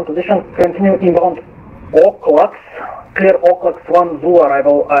present position, continue inbound Oklax, clear Oklax 1 Zulu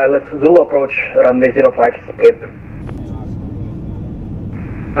arrival, ILS Zulu approach, runway 05, split.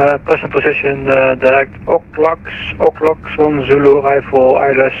 Present position, direct Oklax 1 Zulu arrival,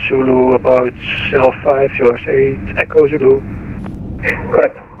 ILS Zulu about 05, yours 8 Echo Zulu.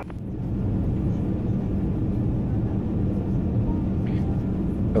 Correct.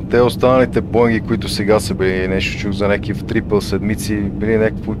 Те останалите боинги, които сега са били нещо чух за някакви в трипъл седмици, били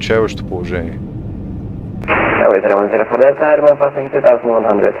някакво отчаяващо положение. Wait, 104 Delta, Airman passing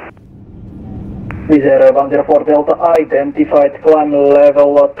 2100. Wizard 104 Delta identified, climb level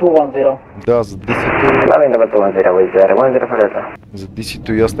 210. Да, за DC-то... Climbing level 210, Wizard 104 Delta. За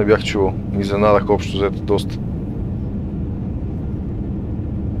DC-то и аз не бях чувал. Изненадах общо взето доста.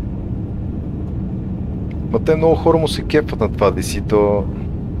 Ма те много хора му се кепват на това DC-то.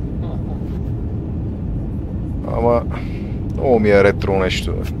 Ама... Много ми е ретро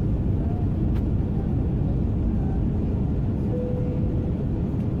нещо.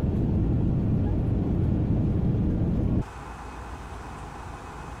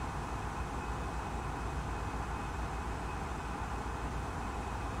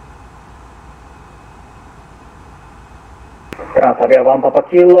 Transavia 1 Papa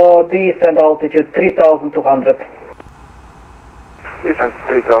Kilo, descend altitude 3200. Descend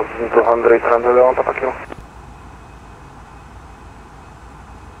 3200, Transavia 1 Papa Kilo.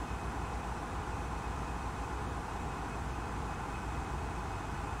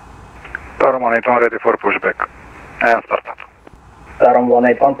 Tarom 181 ready for pushback. And startup. Tarom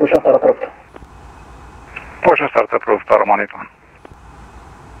 181, push and start approved. Push and start approved, Tarom 181.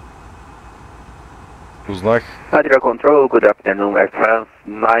 Познах. Radio Control, good afternoon, Air France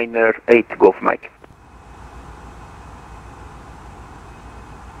 908, Golf Mike.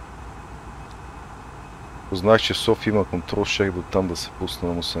 Познах, че в София има контрол, щех до там да се пусна,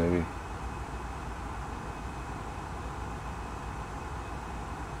 но му се не види.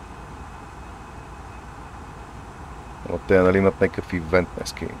 Но те нали имат някакъв ивент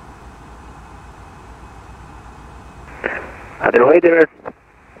днеска. Adelaide,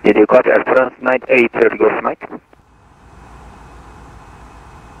 did you got Air France 983 Golf Mike?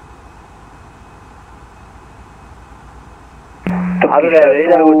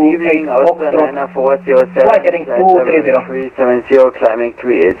 Adelaide, good evening, Austin 9407, heading 230. 370, climbing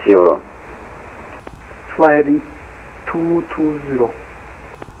 380. Fly heading 220.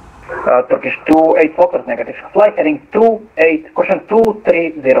 Turkish 28 Fox, negative. Flight heading 28, caution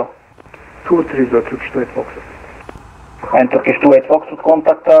 230. 230, Turkish 28 Fox. And Turkish 28 Fox would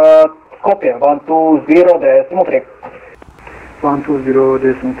contact Skopje 120 decimal 3. 120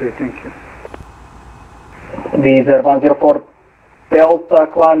 decimal 3, thank you. These are 104 Delta,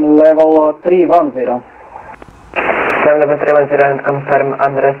 climb level 310. 310 and confirm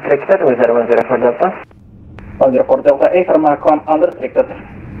unrestricted with 104 Delta. 104 Delta, affirm climb unrestricted.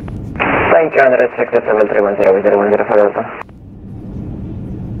 Thank you, unrestricted level 310 with 104 Delta.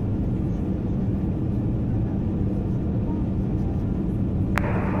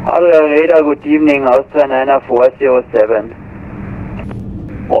 Adelaide, good evening, Austria 9407.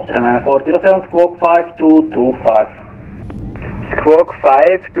 Austria 9407, squawk 5225. Squawk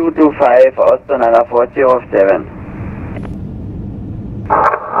 5225, Austria 9407.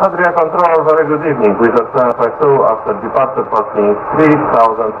 Adria Control, very good evening. With a 752 after departure passing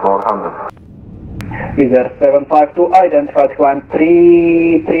 3400. Either 752 identified climb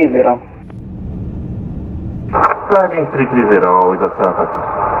 330. Climbing 330 with a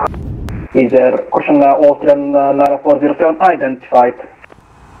 752. Either caution Austrian 9407 identified.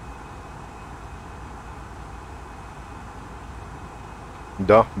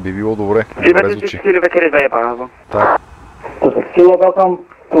 Да, би било добре. Добре звучи. Так. Kilo, welcome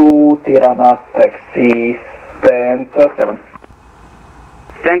to Tirana taxi stand 7.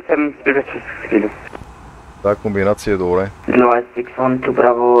 Stand 7, Spirit Kilo. Та комбинация е добре. LWSK to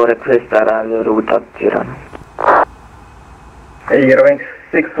Bravo, request arrival route at Tirana. Eurowings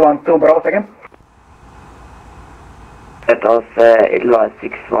 612 Bravo second. That was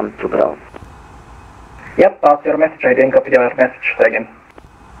LWSK to Bravo. Yep, pass your message. I didn't copy your message again.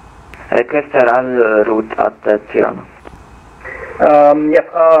 Request arrival route at Tirana. Yep,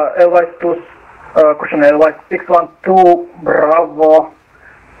 LY2, caution LY 612 Bravo,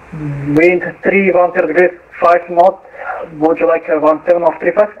 wind 310 degrees 5 knots, would you like 17 of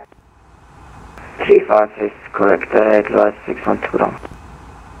 35? 35 is correct, LY 612 Bravo.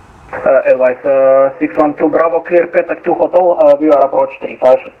 LY 612 Bravo, clear Petak 2 Hotel, we are approach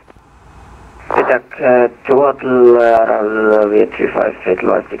 35. Petak 2 Hotel, arrival via 35,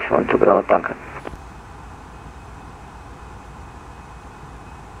 LY 612 Bravo, danke.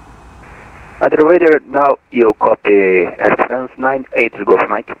 Adelaide, now you copy Air France 98 Golf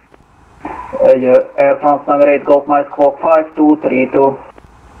Mike. Air France 98 Golf Mike, squawk 5232.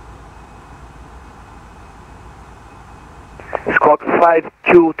 Squawk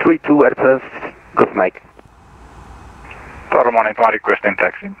 5232 Air France Golf Mike. Tarom 181 requesting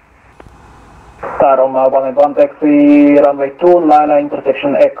taxi. Tarom 181 taxi, runway 29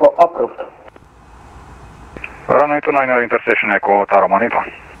 intersection Echo approved. Runway 29 intersection Echo, Tarom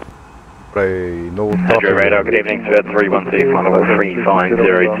 181. No Andrew Radar, good evening, sir. 316, final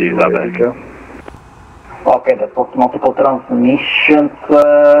 3502 Zubek. Okay, that was multiple transmissions.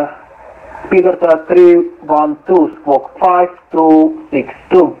 Speeder 312, squawk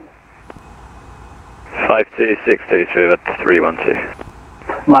 5262. 5262 through at 312.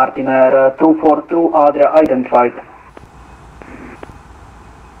 Martin Air 242, Adria identified.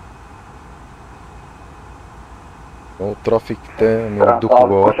 Много трафиките ми отдуха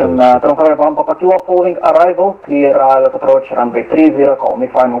главата. Transfer 1 Papa Kilo, following arrival, clear ILS approach runway 30, call me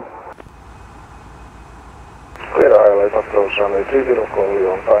final. Clear ILS approach runway 30, call me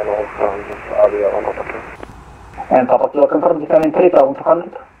on final, Adria 1 Papa Kilo. And Papa Kilo confirmed descending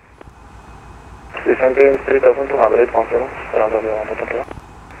 3200. Descending 3200, confirm. Round of 1.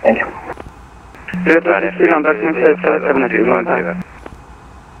 Thank you.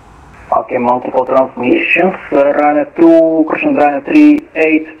 Okay, multiple transmissions. Runner 2, caution runner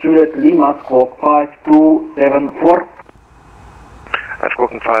 38, Juliet Lima, squawk 5274.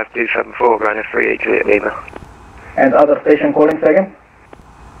 Squawking 5274, runner 38, Juliet Lima. And other station calling second?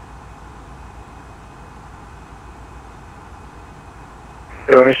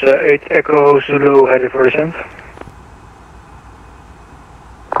 Mr. 8 Echo Zulu, heading for descent.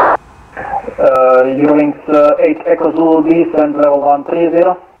 Eurolings 8 Echo Zulu, descent level 130.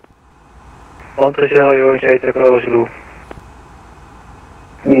 130, Eurolings 8 Echo Zulu.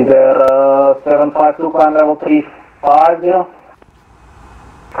 Is there 752, climb level 350?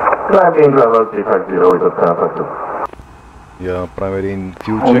 Climbing level 350 with the 752. Я направим един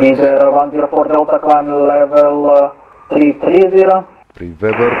fuel Is check there 104 Delta, climb level 330? при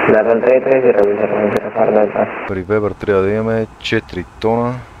Вебър. Level 330, При Вебър трябва да имаме 4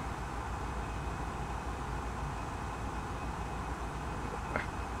 тона.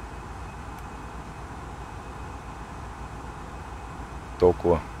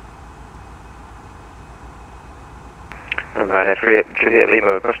 Толкова. Runner 38, Juliet Lima,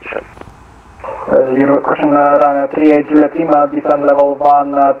 request descent. Caution runner 38, Juliet Lima, descent level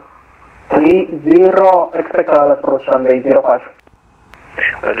 130, expect ILS approach runway 05.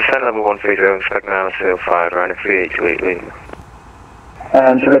 Descent level 130, expect now CO5, runner 38, Juliet Lima.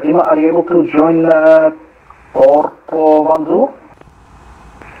 And Juliet Lima, are you able to join Torp 1 Zulu?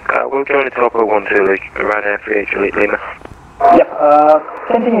 We'll join the top of 1 Zulu, runner 38, Juliet Lima. Yeah,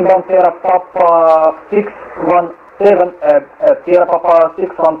 changing inbound Sierra Papa 617, Sierra Papa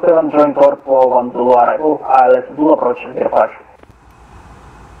 617, join Torp 1 Zulu arrival, ILS Zulu approach 05.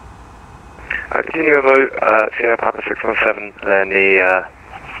 Continue remote, Sierra Papa 617, then the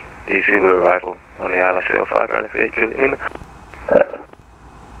Zulu arrival on the ILS CO5, runner 38, Juliet Lima.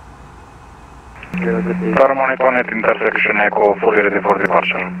 Paramount at intersection Echo, fully ready for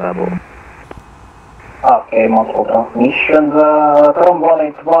departure. Okay, multiple transmissions. Tom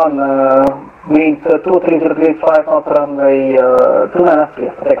 181, wind 230 degrees 5 knots, runway 29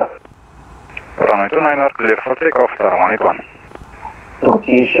 clear for takeoff. Runway 29 clear for takeoff, Paramount 1.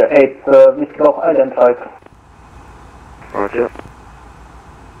 Turkish 8, Whiskey Golf identified. Roger.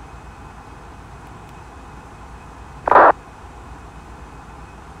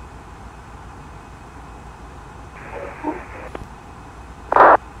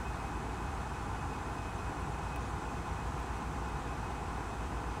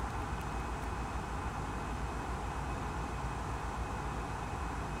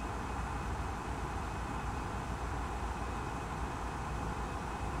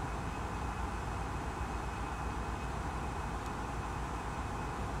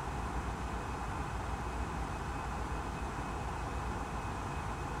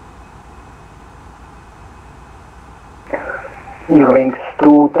 Eurowings to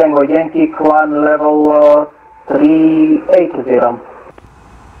Tango Yankee, climb level 380.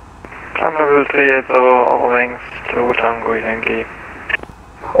 Climb level 380, Eurowings to Tango Yankee.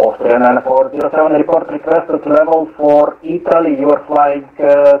 Austrian 9407, report requested level for Italy. You are flying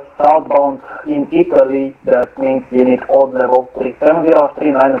southbound in Italy. That means you need odd level 370 or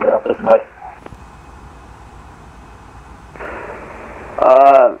 390 precise.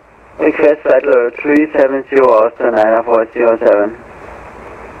 Request Settler 370 Austin 9407.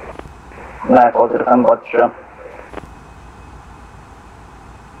 9407, gotcha.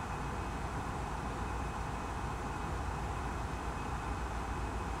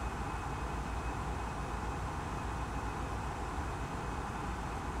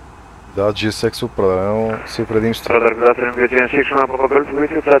 Да, GSX определено си предимство. Radar Glasser GN6 1 Papa Golf,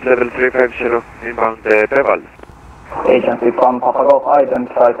 with you flight level 350, inbound Peval. Agency from Papa Golf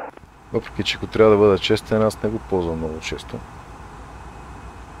identified. Въпреки че ако трябва да бъда честен, аз не го ползвам много често.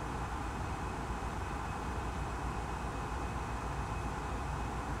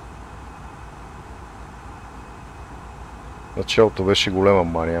 Началото беше голема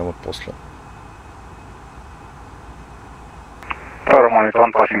мания, ама после. Paramount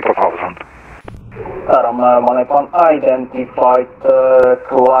 1 passing for 1000. Paramount 1 identified,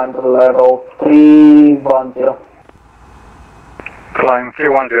 climb level 310. Climb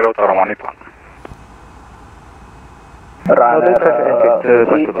 310, Paramount 1. Runner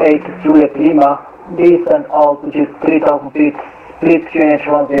 38 Juliet Lima, descent altitude 3000 feet, speed QNH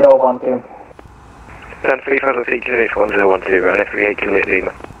 1012. 10-300 feet, QNH 1012, runner 38 Juliet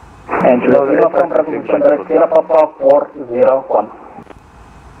Lima. And Juliet Lima from Revolution Direct Sierra Papa 401.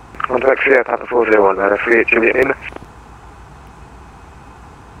 Contact Sierra Papa 401, runner 38 Juliet Lima.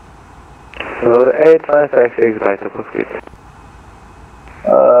 Load 8556 by top of speed.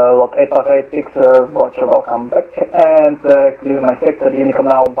 Lot 8586, roger, welcome back. And clear my sector, Unicom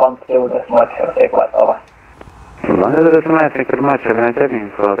now, 12.1, have a safe flight, over. 1.1, sector much, have a nice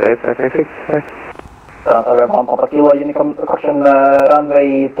evening, Lot 8556. Transfer 1 Papa Kilo, Unicom, caution,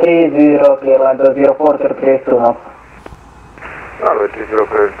 runway 30, clear land 04, clear 2 knots. Runway 30,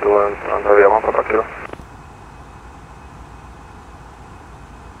 clear 2, and runway 1 Papa Kilo.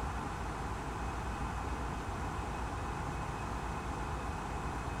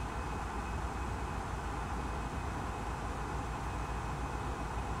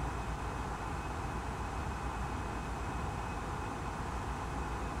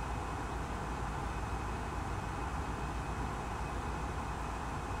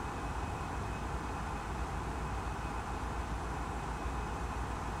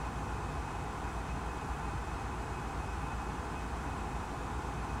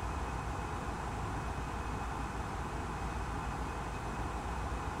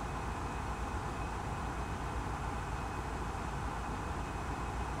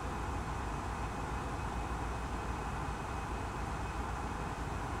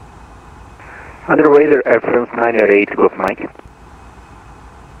 Under radar, Air France 908, go for Mike.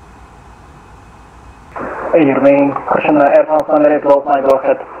 Hey, remaining caution, Air France 908, low 9, go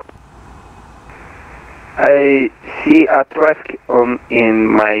ahead. I see a traffic in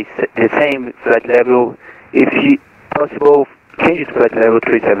my the same flight level. If possible, change to flight level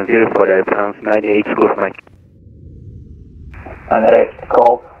 370 for Air France 908, go for Mike. 908,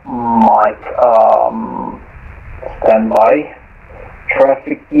 call Mike, stand by.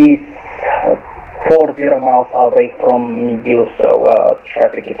 Traffic is 40 miles away from you, so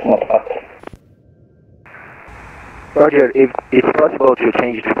traffic is not fast. Roger, if it's possible to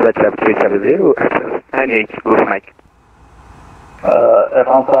change to flight level 370, Air 98, go for Mike. Air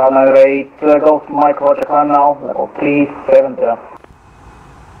France 908, go to Mike, Roger, climb now, level 370.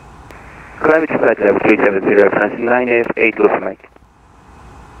 Climb to flight level 370, Air France 908, go for Mike.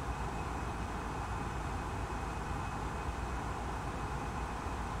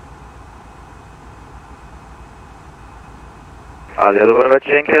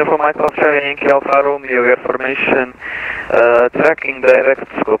 Yankee for Mike Offshore, Yankee Alpha Romeo, air formation, tracking direct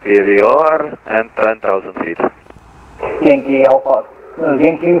scope AVR and 10,000 feet. Yankee Alpha,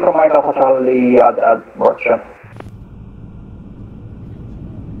 Yankee for Mike Alpha Charlie at Roger.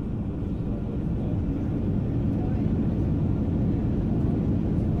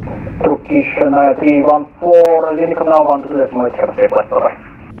 Turkish 9314, Unicom now 1 to the Smith, have a safe flight, bye-bye.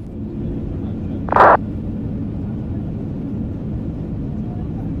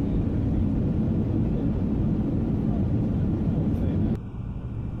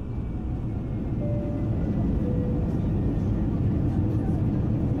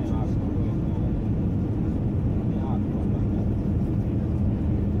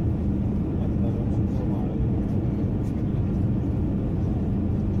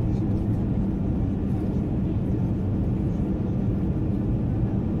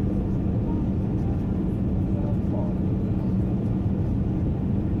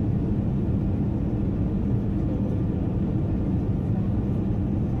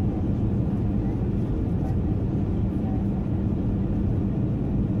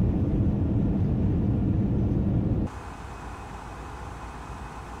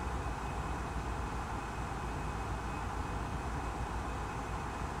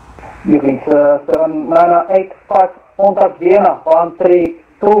 Units 7985, contact Vienna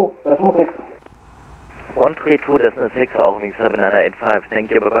 132.6. 132.6, Augenblick 7985, thank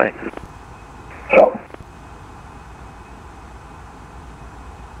you, bye-bye. Ciao.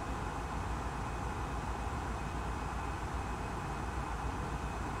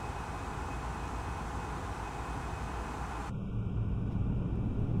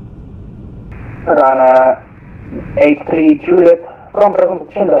 Run 83 Juliet. From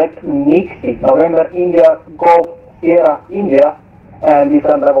presentation direct Nixie, November India, Golf Sierra India, and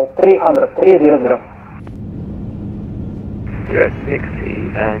descend level 300, 300. You're at 60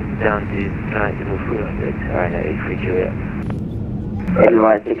 and down to trying to move through on it, China 83 Juliet.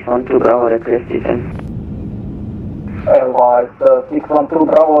 LY612 Bravo, request descent. LY612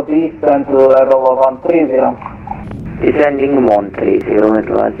 Bravo, descent to level 130. Descending 130,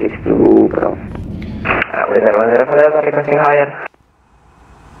 LY62 Bravo. With a 104 requesting higher.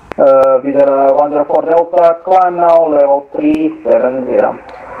 With a 104 Delta, climb now, level 370.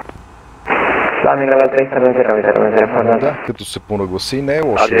 Climbing level 370 with a 104 Delta. Да, като се понагласи, не е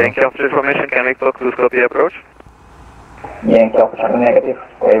лошо. Yankee Officer Information, can we talk to Scopy approach? Yankee Officer negative,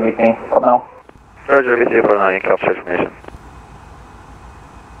 stay with me for now. Roger, with you for now, Yankee Officer Information.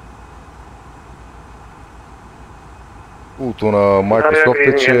 Хубавото на Microsoft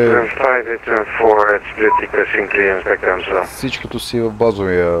е, че всичкото си в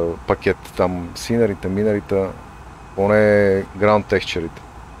базовия пакет, там синерите, минерите, поне ground texture-ите.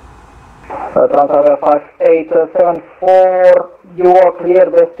 Transfer 5874, your clear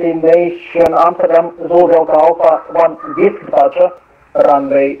destination Amsterdam, Zulu Delta Alpha 1 disk departure,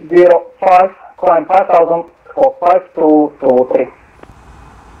 runway 05, climb 5000, scope 5223.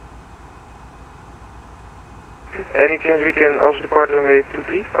 Any chance we can also depart runway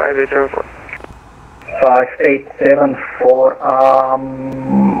 23, 5874? 5874,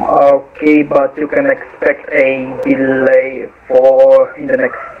 okay, but you can expect a delay for in the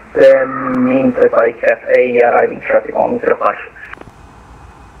next 10 minutes if I have a arriving traffic on 05.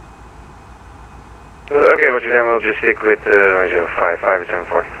 Okay, but then we'll just stick with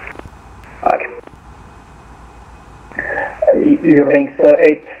 5874. Okay. Wings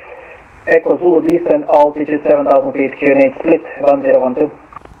 8 Echo Zulu descent altitude 7000 feet, QNH split 1012.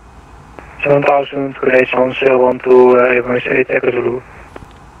 7000, grade 1012, Wings 8 Echo Zulu.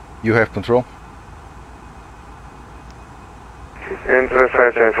 You have control. And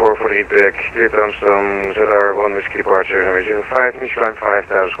 574 for the back, cleared Amsterdam, ZR1 Whiskey departure, number 05, Michelin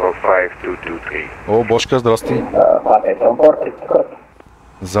 5000, scope 5223. О, Бошка, здрасти.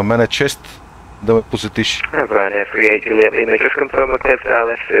 За мен е чест да ме посетиш. Ryanair 38 Juliet Lima, just confirm a clear to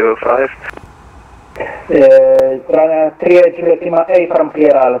LS05. Ryanair 38 Juliet Lima, A from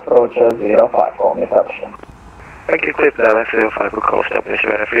clear ILS approach 05, call me reception. Thank you, clear to LS05, we'll call stop this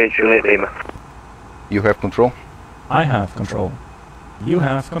Ryanair 38 Juliet Lima. You have control. I have control. You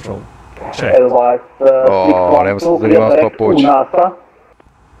have control. Check. О, няма се занимава това повече.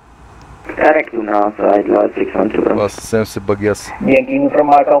 Direct to NASA, I'd 612. Това съвсем се багяс. Yankee from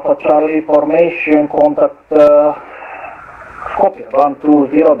Mike Alpha Charlie formation, contact Skopje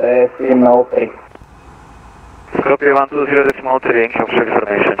 120.3. Skopje 120.3, Yankee of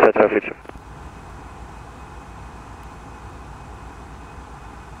formation, set up feature.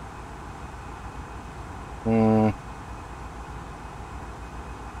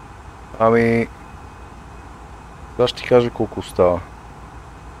 Ами... Да, ще ти кажа колко остава.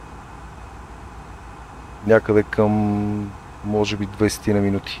 Някъде към... може би 20 на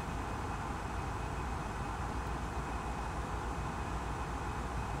минути.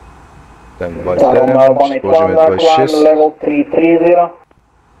 Там 27, ще сложим 26.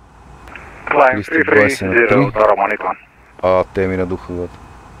 320 на 3. Те ми надуха гад.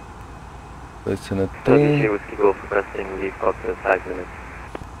 20 на 3.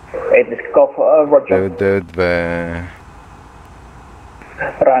 992.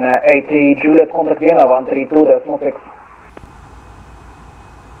 Ryanair 80 Juliet, contact Vienna 132.6.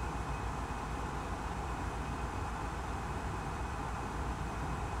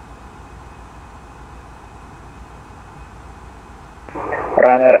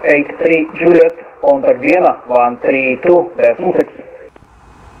 Ryanair 83 Juliet, contact Vienna 132.6.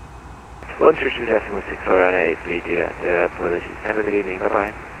 132.6 for Ryanair 83 Juliet, apologies. Have a good evening,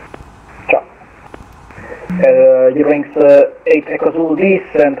 bye-bye. Ciao. Wings 8 Echo Zulu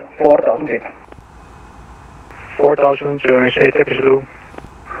descent 4000 feet. 4000, Wings 8 Echo Zulu.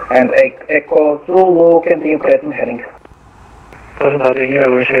 And 8 Echo Zulu, continue present heading. Present heading,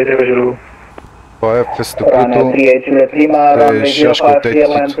 Wings 8 Echo Zulu. Това е фестопито, е шашка от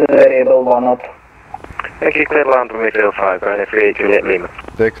етикето.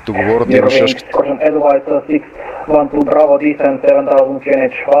 Тъй като говорят има шашката.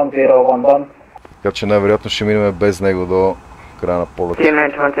 Така че най-вероятно ще минем без него до края на полета.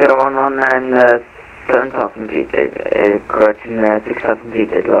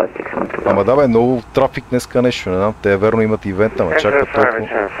 Ама да бе, много трафик днеска нещо, не знам, те верно имат ивент, ама чакат толкова.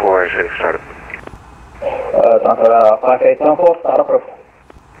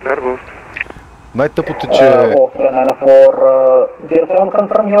 Най-тъпото е, че...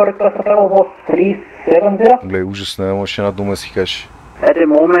 Глей, ужасно, не можеш една дума да си кажеш. At the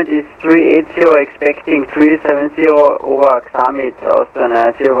moment is 380 expecting 370 over Xamit, Austrian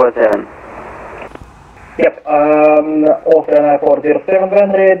 047. Yep, Austrian 407 when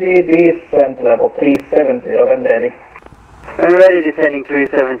ready, descent level 370 when ready. When ready, descending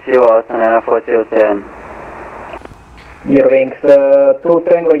 370, Austrian 407. Wings 2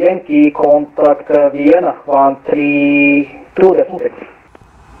 Tango Yankee, contact Vienna 132.6.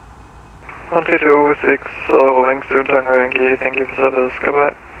 132.6, Wings 2 Tango Yankee, thank you for service,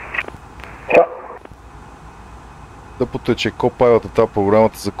 goodbye. Ciao. Тъпото е, че Copilot, тази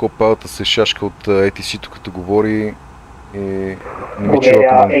програмата за Copilot се шашка от ATC-то като говори и не ми чува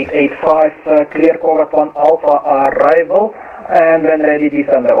команди. 885, clear Corvette 1 Alpha arrival and when ready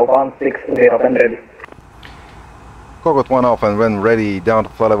descend level 160 when ready. Cogot 1 Alpha and when ready down to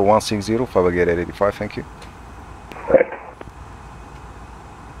flight level 160, Fabagate 885, thank you.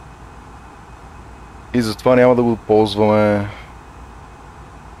 И затова няма да го ползваме,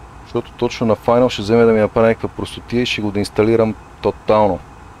 защото точно на Final ще вземе да ми направи някаква простотия и ще го деинсталирам тотално.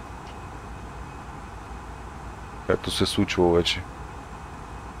 Както се е случвало вече.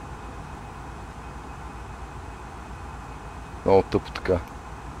 Много тъпо така.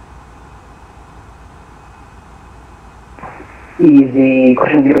 Easy,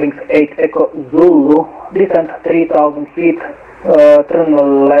 caution gearings 8 Echo Zulu, descent 3000 feet, turn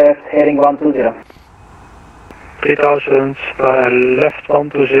left heading 120. 3000 left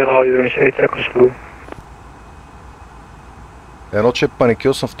 120, gearings 8 Echo Zulu. Едно, че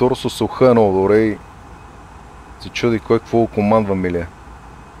паникил съм, второ с уха е много добре и се чуди кой какво командва милия.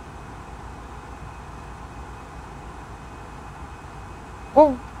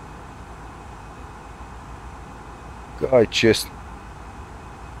 О! Ай, честно.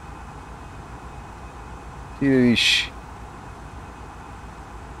 Ти да виж.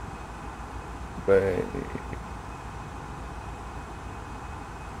 Бе.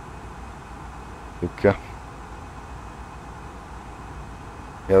 Така.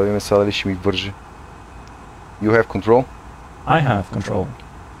 Я да видим сега дали ще ми върже. You have control? I have control.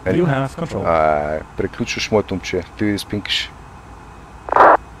 You have control. Преключваш моето момче. Ти ви да спинкаш.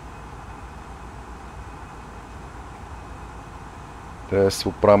 Трябва да се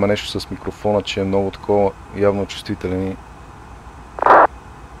оправим нещо с микрофона, че е много такова явно чувствителен и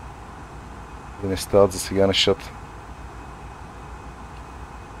да не стават за сега нещата.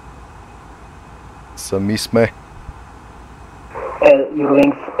 Сами сме.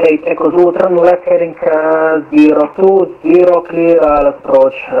 Eurowings 8 Echo Zulu, turn left heading 020, clear, let's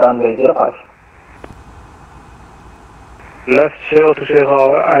approach runway 05. Left 020,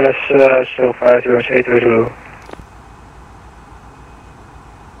 ILS 05, Eurowings 8 Echo Zulu.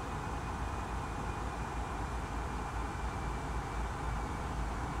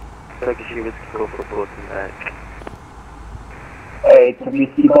 Turkish units go for floating back.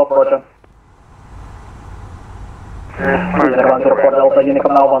 8BC, go Roger. 0104 Delta,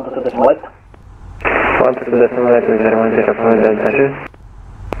 Unicom now 12.8. 12.8, 0104 Delta,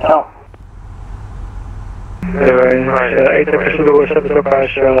 Now. Eurowings 8 Echo Zulu, 05.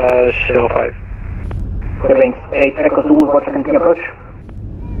 Eurowings 8 Echo Zulu, Roger, continue approach.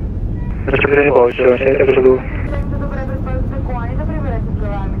 Eurowings 8 Echo Zulu.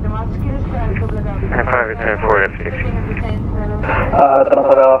 584 F6.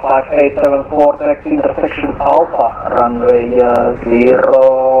 Transfer 5874, taxi intersection Alpha, runway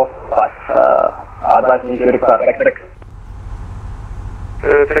 05. Advise me to require electric.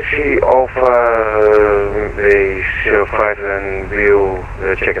 Taxi Alpha base 05 and we'll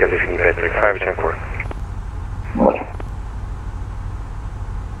check everything electric. 584.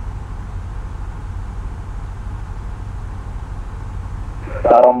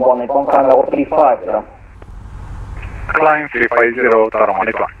 Tarom 1, it's on climb level 350. Climb 350, Tarom 1,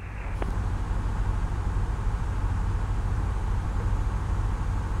 it's on.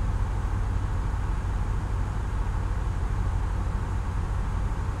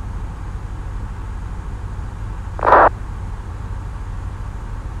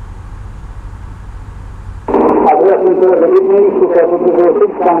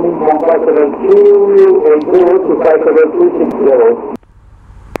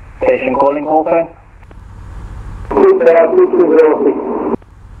 Station calling call sign.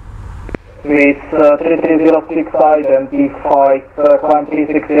 It's 3306, identified climb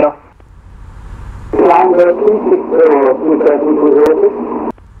 360. Climb 360,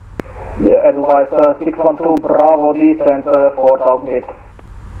 Yeah, advise 612 Bravo, descent 4000 feet.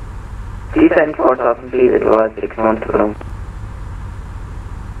 Descent 4000 feet, advise 612.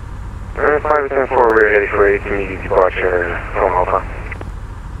 584, we're ready for immediate departure from Alpha.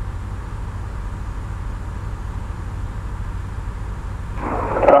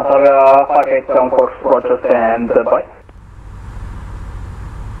 Transfer 587 course, Roger, stand by.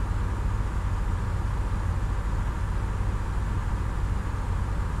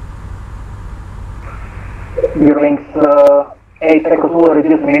 Eurowings 8 Echo Zulu,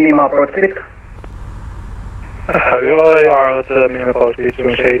 reduce minimum approach speed. Ja, het minimum approach speed,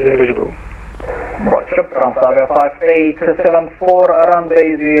 Eurowings 8 Echo Zulu. Roger, Transfer 5874, runway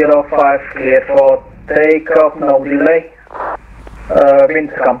 05, clear for takeoff, no delay.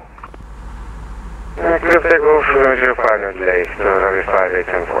 Winds come. Clear takeoff 05, no delay, so runway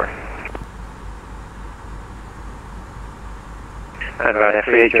 5874. And right,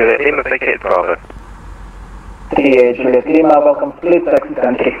 FH Juliet Lima, vacate Bravo. 3 Juliet Lima, welcome split, taxi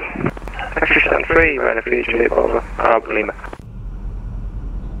stand 3. Taxi stand 3, right, FH Juliet Bravo. Lima.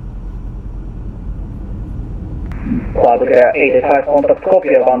 Cloud 85 contact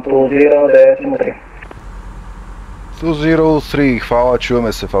Skopje 120.3. 203, hvala,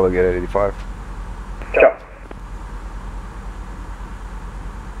 čujeme se, Faviger 85. Ćao.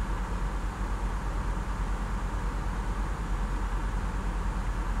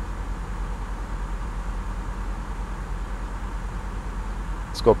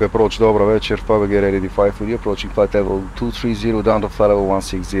 Skopje approach, dobro večer, Faviger 85, with you approaching flight level 230 down to flight level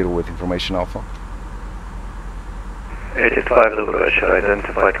 160 with information alpha. 85, dobro večer,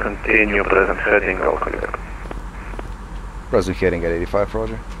 identified, continue, present heading, alcohol. Present heading at 85,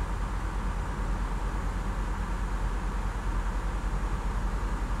 roger.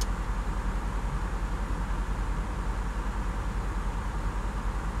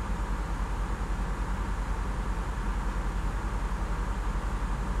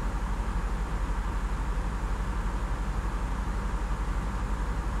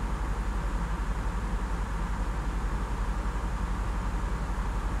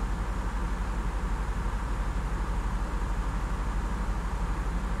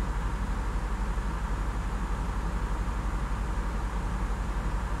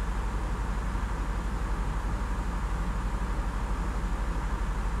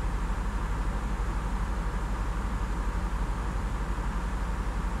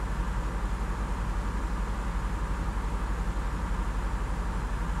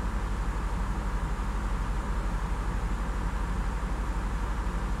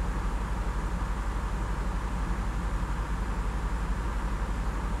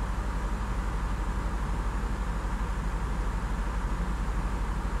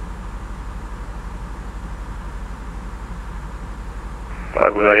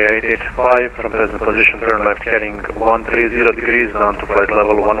 Bulgaria 885, from present position, turn left heading 130 degrees down to flight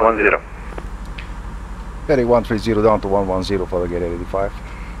level 110. Heading 130 down to 110, Faviger 85.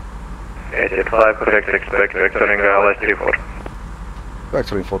 885, correct, expect vectoring LS34.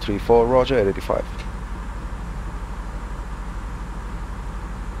 Vectoring 434, roger, 85.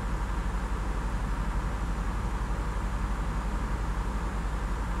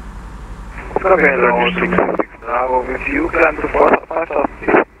 Bravo, with you, climb to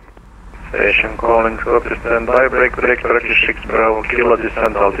 4,500 Station calling, copy, stand by, break, Turkish 6, Bravo, Kilo,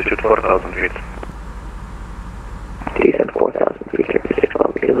 descent, altitude 4,000 feet. Descent 4,000 feet, Turkish 6,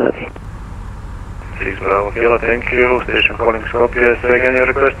 Bravo, Kilo. 6, Bravo, Kilo, thank you. Station calling, Skopje, say again your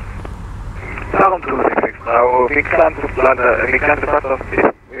request. Sound 266, Bravo, we climb to 4,000 feet,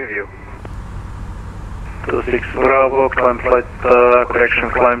 review. 26 Bravo, climb flight, correction,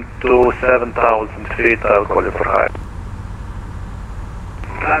 climb to 7,000 feet, I'll call you for high.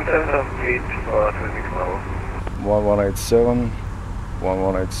 Climb 7,000 feet for 26 Bravo. 1187,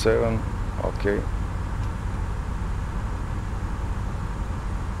 1187, okay.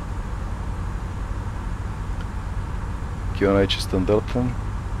 QNH е стандартен.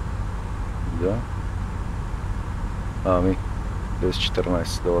 Да. Ами,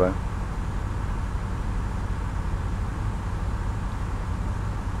 1014, добре.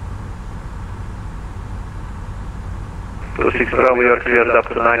 To 6 Bravo, you're cleared up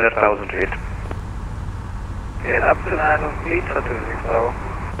to 9,000 feet. Yeah, up to 9,000 feet for 26 Bravo.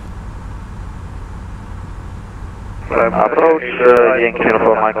 Approach, Yankee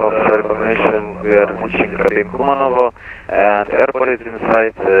for my officer information, we are reaching Kabin Kumanovo, and airport is in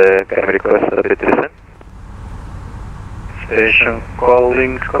sight, can we request a bit descent? Station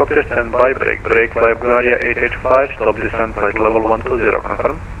calling, copy, stand by, break, flight Bulgaria 885, stop descent flight level 120,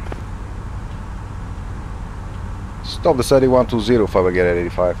 confirm? Stop the steady 120, Faviger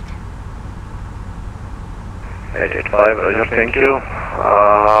 85. 885, roger, thank you.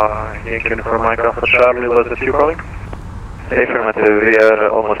 Yankee for Mike Alpha Charlie, was it you calling? Affirmative, we are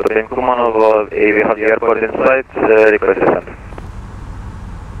almost at Kumanovo, we have the airport in sight, request descent.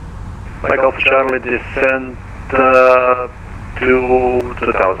 Mike Alpha Charlie, descent to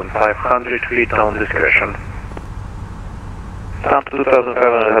 2,500 feet on discretion. Down to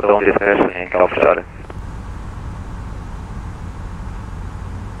 2,500 head on discretion, Yankee Alpha Charlie.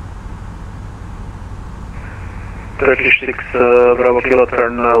 Turkish 6 Bravo Kilo,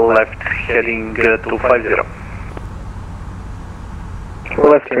 turn left heading 250.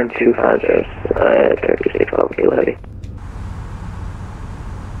 Left turn 250, Turkish 6 Bravo Kilo heavy.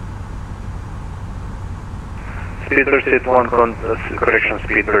 Speedbird seat 1, correction,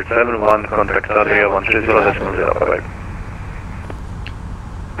 Speedbird 7-1, contact area 130.0, bye-bye.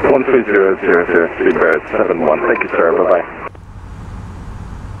 130.00, Speedbird 7-1, thank you sir, bye-bye.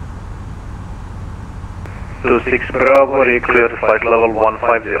 26 Bravo, recleared flight level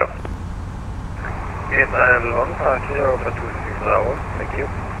 150. Thank you.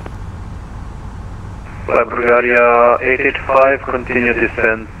 Flight Bulgaria 885, continue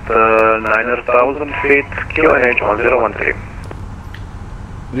descent 9,000 feet, QNH 1013.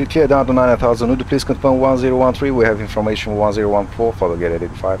 We'll clear down to 9,000. Would you please confirm 1013? We have information 1014 for the gate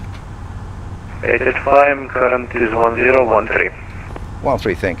 885. 885, current is 1013.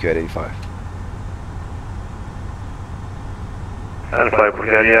 13, thank you, 885. And Flight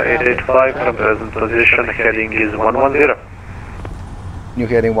Bulgaria 885, from present position, heading is 110. New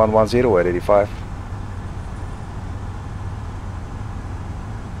heading 110 at 885.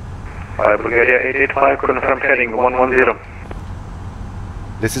 Flight Bulgaria 885, confirm heading 110.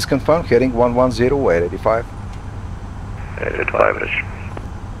 This is confirmed, heading 110 at 85. 885, Rich.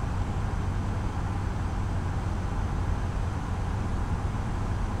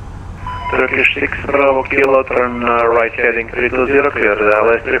 Turkish 6 Bravo Kilo, turn right heading 320, clear the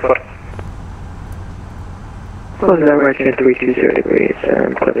LS 34. Close that right heading 320 degrees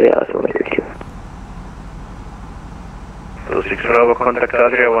and clear the LS 132. 26 Bravo, contact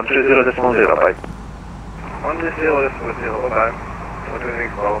Adria 130.0, bye. 130.0, bye.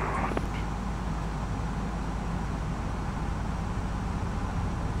 126 Bravo.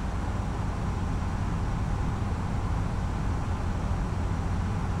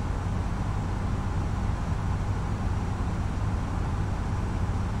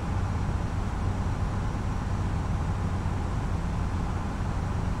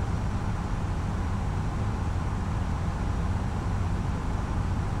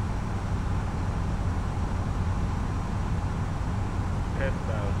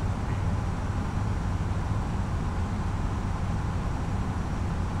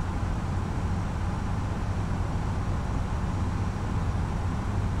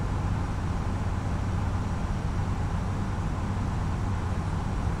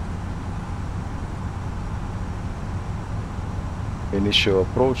 Initial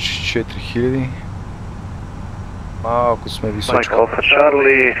approach 4000. Малко сме високо. Mike Alpha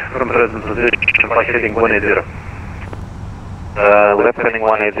Charlie, from present position, flight heading 180. Left heading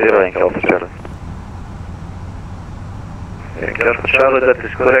 180, Inc. Alpha Charlie. Inc. Alpha Charlie, that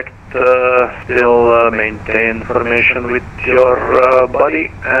is correct. Still maintain formation with your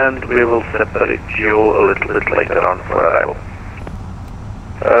body, and we will separate you a little bit later on for arrival.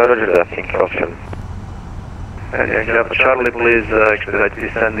 Roger that, Inc. Alpha Charlie. And Alpha Charlie, please expedite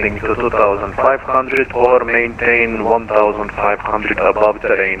descending to 2,500 or maintain 1,500 above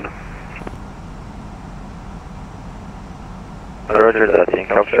terrain. Roger that, Inc.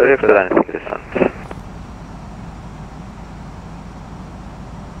 Alpha Charlie, expediting descent.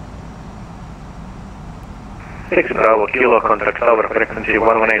 Six Bravo Kilo, contact tower frequency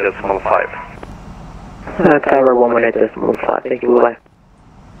 118.5. Tower 118.5, thank you, bye.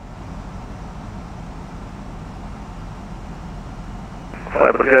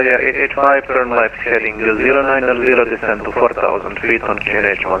 Flight Bulgaria 885, turn left heading 090, descend to 4,000 feet on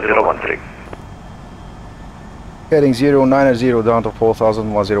QNH 1013. Heading 090 down to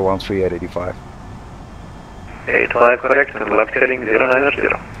 4000, 1013 at 85. 85 correct, and left heading 090.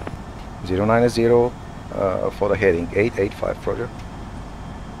 090 for the heading 885, Roger.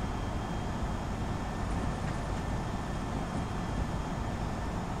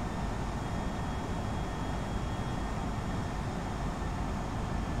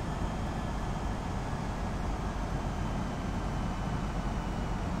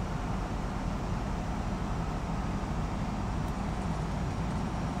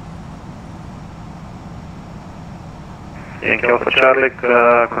 Yankee Alpha Charlie,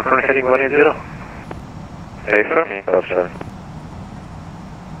 confirm heading 180. Affirm, Yankee Alpha Charlie.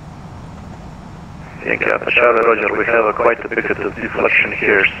 Yankee Alpha Charlie, Roger, we have quite a bit of deflection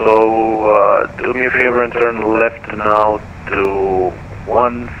here, so do me a favor and turn left now to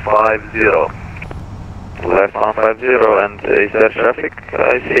 150. Left 150, and is there traffic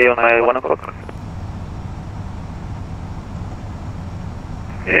I see on my 1 o'clock?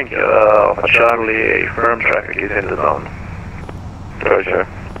 Yankee Alpha Charlie, firm traffic is in the zone. Roger.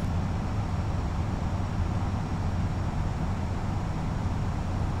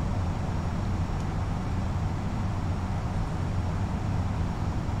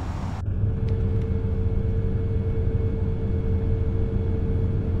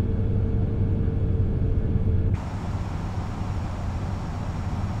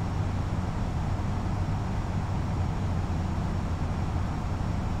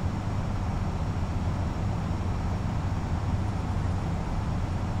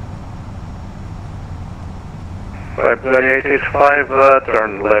 Flight 885,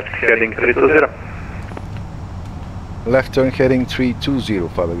 turn left heading 320. Left turn heading 320,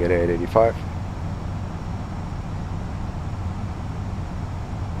 Flight 885.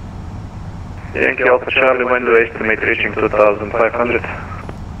 Yankee Alpha Charlie, when do you estimate reaching 2500?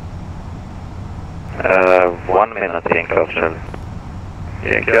 1 minute, Yankee Alpha Charlie.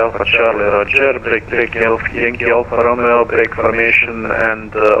 Yankee Alpha Charlie, Roger, break Yankee Alpha Romeo, break formation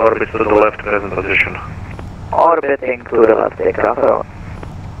and orbit to the left, present position. Orbiting to the left, aircraft.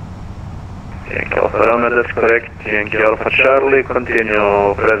 Yankee Alpha Romeo, that's correct. Yankee Alpha Charlie,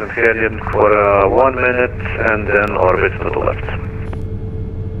 continue present heading for 1 minute and then orbit to the left.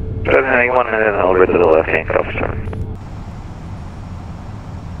 Present heading 1 minute and orbit to the left, Yankee Alpha Charlie.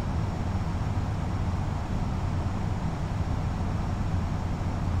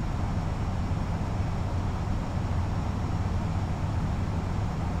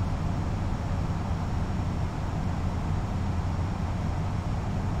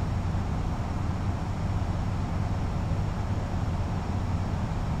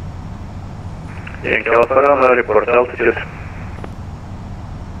 Yankee Alpha Romeo, report altitude.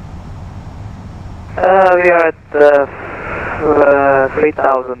 We are at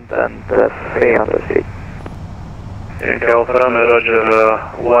 3,300 feet. Yankee Alpha Romeo, Roger,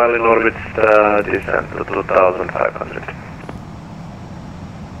 while in orbit, descend to 2500.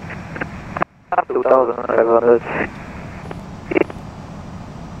 2,500.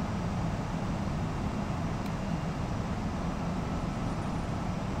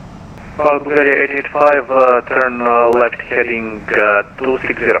 Bulgaria 885, turn left heading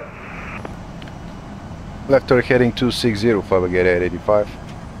 260. Left turn heading 260 for Bulgaria 885.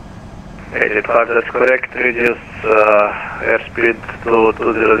 885, that's correct. Reduce airspeed to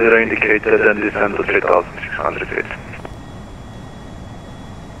 200 indicated and descend to 3600 feet.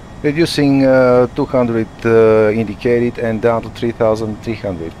 Reducing 200 indicated and down to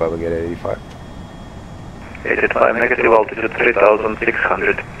 3300 for Bulgaria 885. 885, negative altitude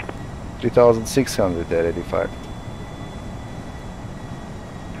 3600. 3600 at 85.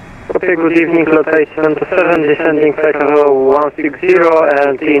 Okay, good evening, Lotai 727, descending Flight 160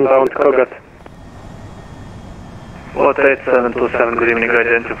 and inbound Kogat. Lotai 727, good evening,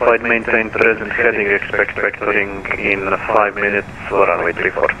 identified, maintain present heading, expect vectoring in 5 minutes, runway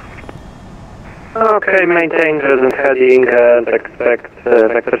 34. Okay, maintain present heading and expect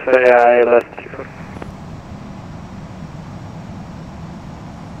vector ILS 34.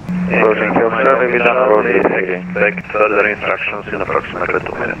 Approaching Charlie, we done already, expect further instructions in approximately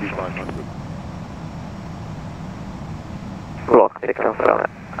 2 minutes. Block, takeoff from it.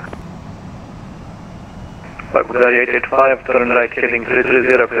 Bulgaria 885, turn right heading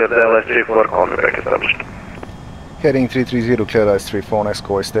 330, clear the LS34, call me back established. Heading 330, clear LS34, next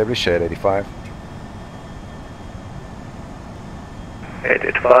call established at 85.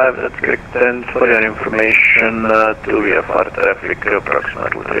 885, that's correct, and for your information, to VFR traffic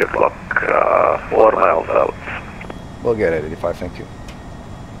approximately 3 o'clock, 4 miles out. We'll get at 85, thank you.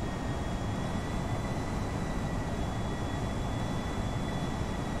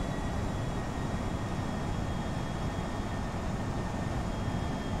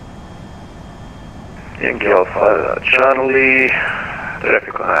 Yankee Alpha Charlie,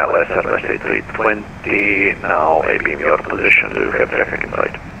 traffic on ILS RSA 320, now AB in your position, do you have traffic in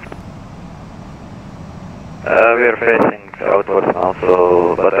sight? We are facing outwards now,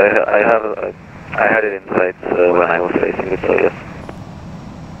 so, but I had it in sight when I was facing it, so yes.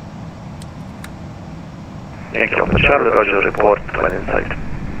 Yankee Alpha Charlie, Roger, report when in sight.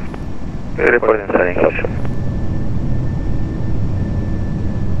 We report in sight, Yankee Alpha.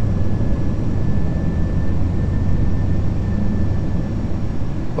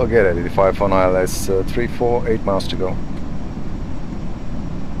 We'll get at 85 on ILS 34, 8 miles to go.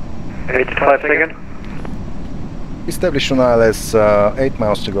 85 second. Established on ILS 8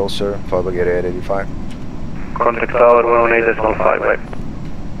 miles to go, sir, for Bulgaria 85. Contact tower 118.5, right?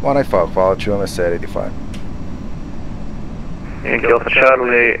 185, follow QMS at 85. Yankee Alpha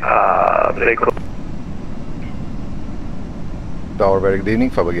Charlie, break. Tower, very good evening,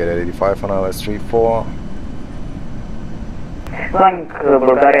 for Bulgaria 85 on ILS 34. Flank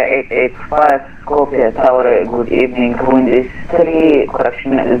Bulgaria 885, Skopje Tower, good evening, wind is 030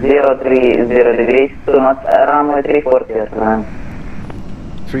 degrees, to not runway 34 clear to land.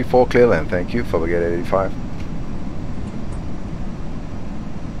 34 clear land, thank you, for Bulgaria 85.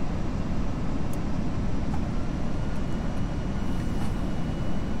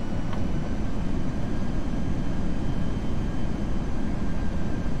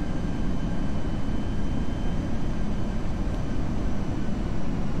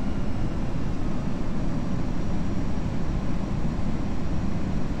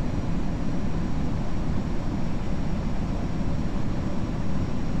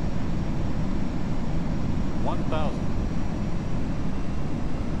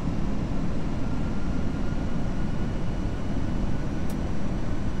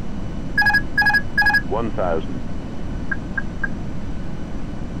 1000.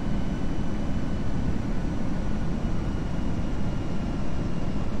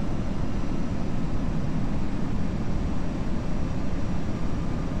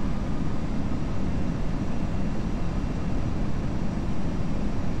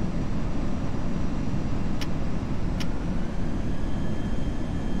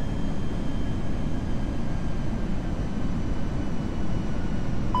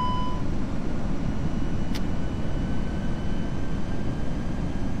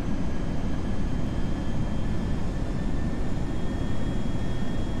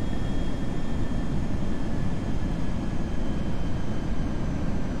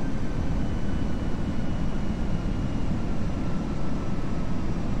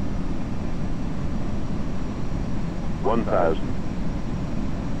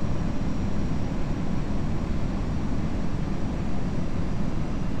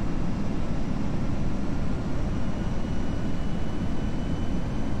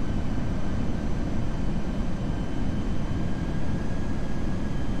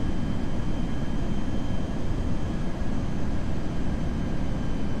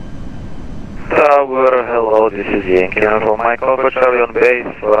 Tower, hello, this is Yankee from Mike Alpha Charlie on base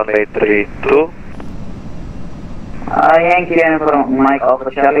 1832. Yankee from Mike Alpha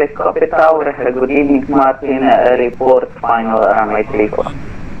Charlie, copy tower, good evening Martin, report final runway 34.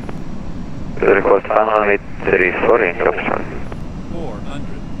 Report final runway 34, Yankee Alpha Charlie. 400.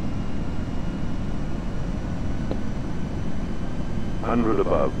 100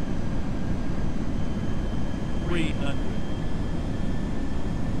 above. 300.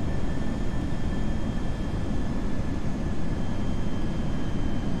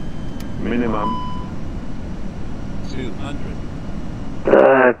 Minimum. 200.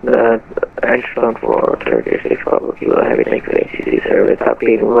 H1 for Turkish 6 Pablo Kilo, heavy tank ACC service, up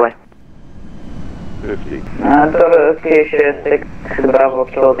leading way. 50. Turkish 6 Bravo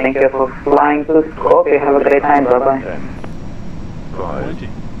Kilo, thank you for flying to Skopje, have a great time, bye bye. 10. 5. 20.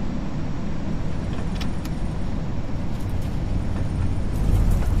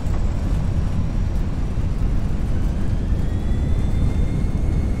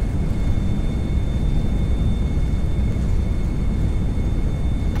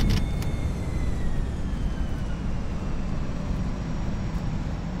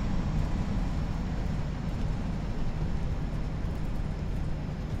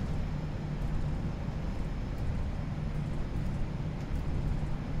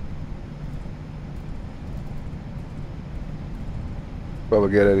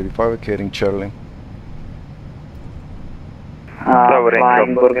 Bulgaria 85, vacating Charlie.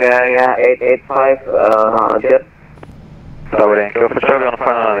 Flying Bulgaria 885, Roger. Tower Yankee Alpha Charlie on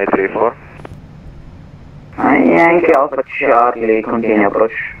final runway 34. Yankee Alpha Charlie, continue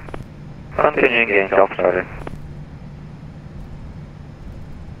approach. Continuing Yankee Alpha Charlie.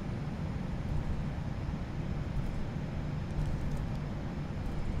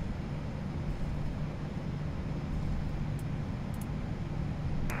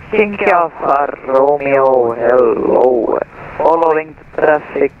 Yankee Alpha Romeo, hello. Following the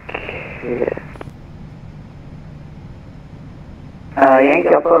traffic. Yankee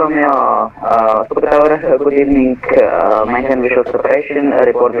Alpha Romeo, Super Tower, good evening, maintain visual separation,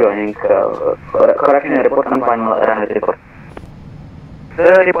 report joining, correction report on final runway report.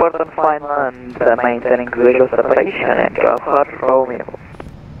 The report on final and maintaining visual separation, Yankee Alpha Romeo.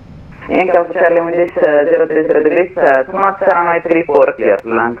 Yankee Alpha Charlie, with this 030 degrees, too much runway 34 clear to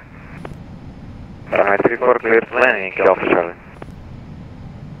land. Runway 34 clear to land, Yankee Alpha Charlie.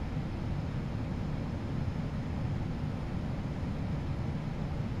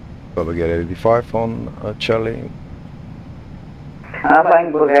 Bulgaria 85 on Charlie.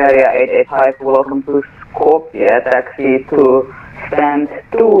 Flying Bulgaria 885, welcome to Skopje, taxi to stand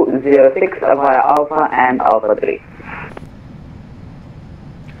 206 via Alpha and Alpha 3.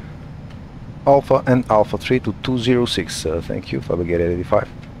 Alpha and Alpha 3 to 206, thank you, Bulgaria 85.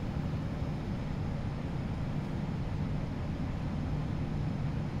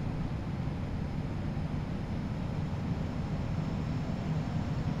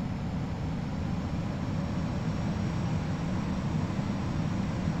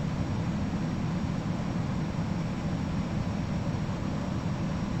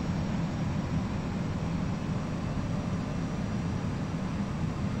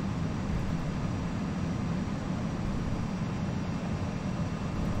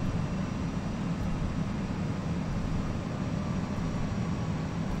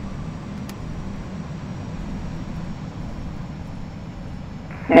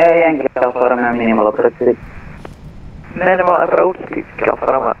 Yankee Alpha Romeo, minimal approach. Minimal approach, Yankee Alpha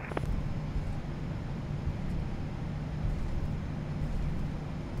Romeo.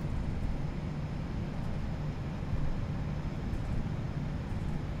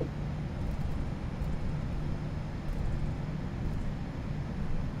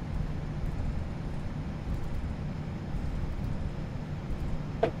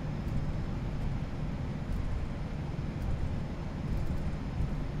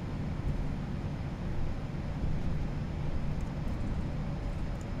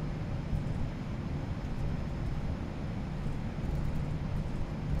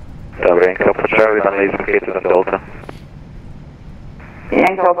 Добре, Yankee Alpha Charlie, runway is located on Delta.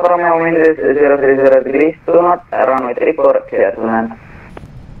 Yankee Alpha Romeo wind is 030 degrees to north, runway 34, clear to land.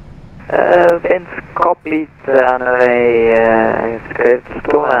 Vince copied, runway script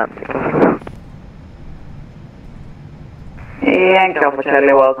to land. Yankee Alpha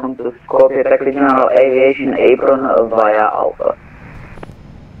Charlie, welcome to Skopje, taxi General Aviation Apron via Alpha.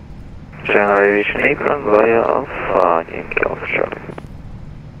 General Aviation Apron via Alpha, Yankee Alpha Charlie.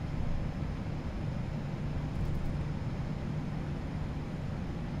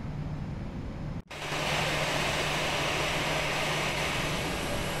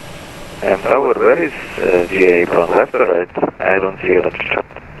 And Tower, where is GA apron, left or right? I don't see it on the chart.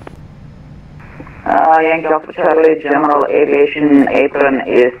 Yankee Alpha Charlie, General Aviation Apron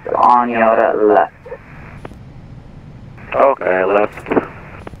is on your left. Okay, left.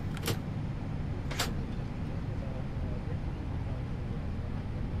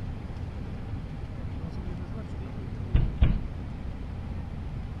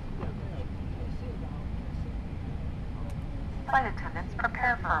 Flight attendants,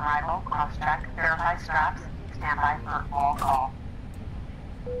 prepare for arrival, cross-check, verify straps, stand by for all call.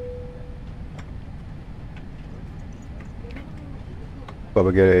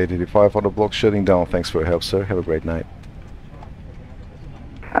 Papa Gary 885 on the block shutting down. Thanks for your help, sir. Have a great night.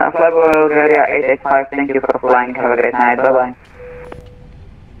 Flight Bulgaria 885, thank you for flying. Have a great night. Bye-bye.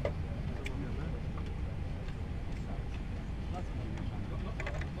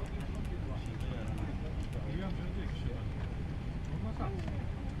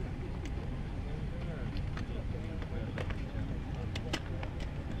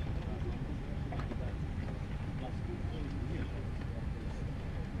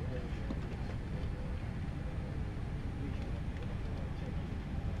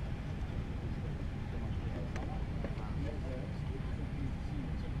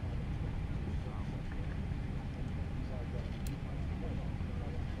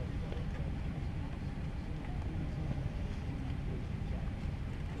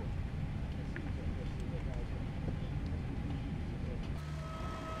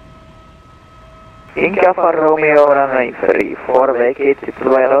 Yankee Alpha Romeo runway 34, vacated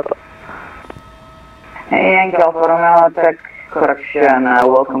via Lotto. Yankee Alpha Romeo, tech correction,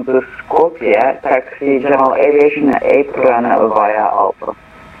 welcome to Skopje, taxi General Aviation Apron via Alpha.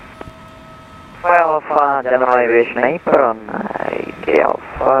 Alpha, General Aviation Apron, Yankee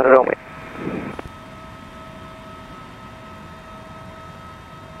Alpha Romeo.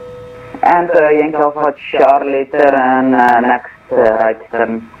 And Yankee Alpha Charlie turn, next right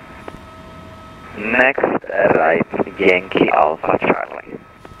turn. Next right, Yankee Alpha Charlie.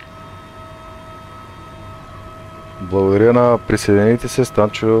 Благодаря на присъединените се,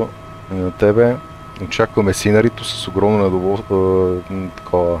 Станчо, и на тебе. Очакваме синарито с огромно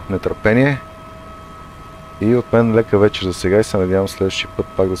такова нетърпение. И от мен лека вечер за сега и се надявам следващия път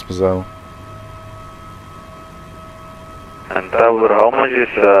пак да сме заедно. And Tower, how much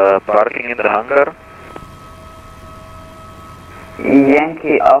is parking in the hangar?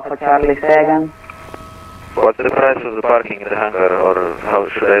 Yankee Alpha Charlie, say again. What's the price of the parking in the hangar, or how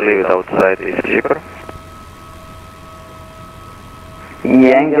should I leave it outside? Is it cheaper?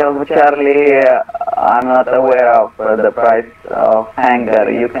 Yankee Alpha Charlie, I'm not aware of the price of hangar.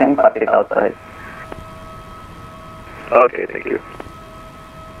 You can park it outside. Okay, thank you.